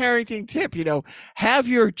that's my parenting tip. Have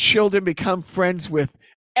your children become friends with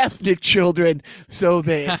ethnic children so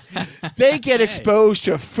that they get exposed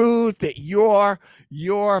to food that your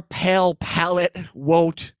pale palate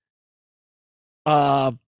won't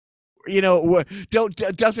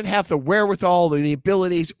doesn't have the wherewithal or the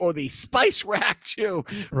abilities or the spice rack to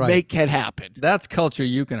make it happen. That's culture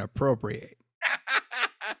you can appropriate.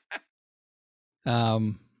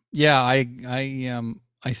 Yeah,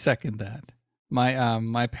 I second that.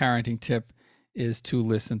 My parenting tip is to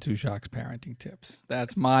listen to Jacques' parenting tips.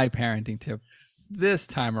 That's my parenting tip this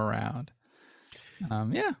time around.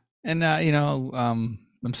 Yeah, and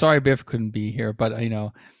I'm sorry Biff couldn't be here, but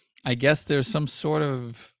I guess there's some sort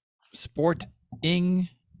of sporting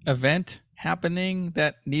event happening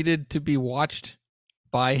that needed to be watched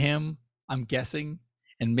by him, I'm guessing.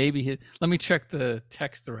 And maybe let me check the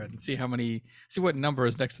text thread and see what number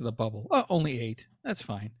is next to the bubble. Oh, only 8. That's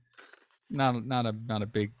fine. Not a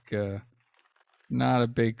big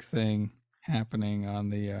thing happening on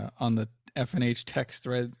the FNH text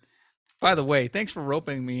thread. By the way, thanks for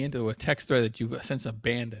roping me into a text thread that you've since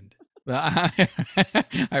abandoned.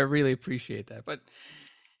 I really appreciate that. But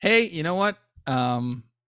hey, you know what?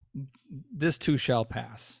 This too shall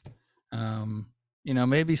pass.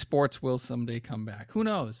 Maybe sports will someday come back. Who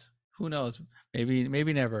knows?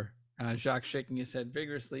 Maybe never. Jacques shaking his head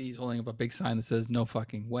vigorously. He's holding up a big sign that says "No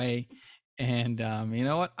fucking way." And you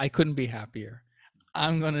know what? I couldn't be happier.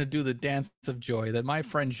 I'm going to do the dance of joy that my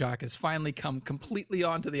friend Jacques has finally come completely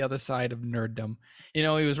onto the other side of nerddom. He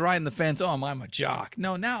was riding the fence. Oh, I'm a jock.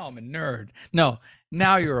 No, now I'm a nerd. No,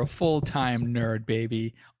 now you're a full-time nerd,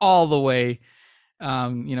 baby. All the way.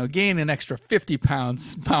 Gain an extra 50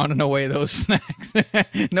 pounds pounding away those snacks.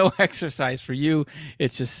 No exercise for you.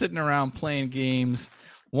 It's just sitting around playing games,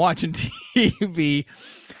 watching TV.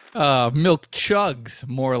 Milk chugs,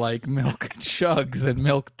 more like milk chugs than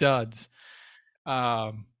milk duds.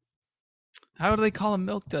 How do they call them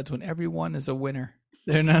milk duds when everyone is a winner?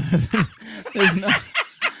 They're not. There's no.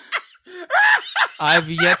 I've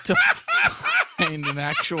yet to find an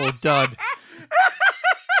actual dud.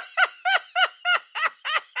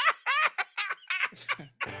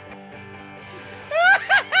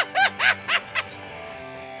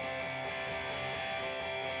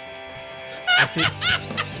 I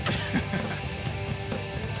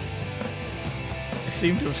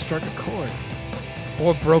seem to have struck a chord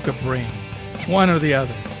or broke a brain, one or the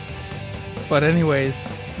other. But anyways,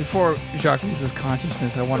 before Jacques loses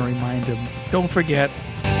consciousness, I want to remind him, don't forget,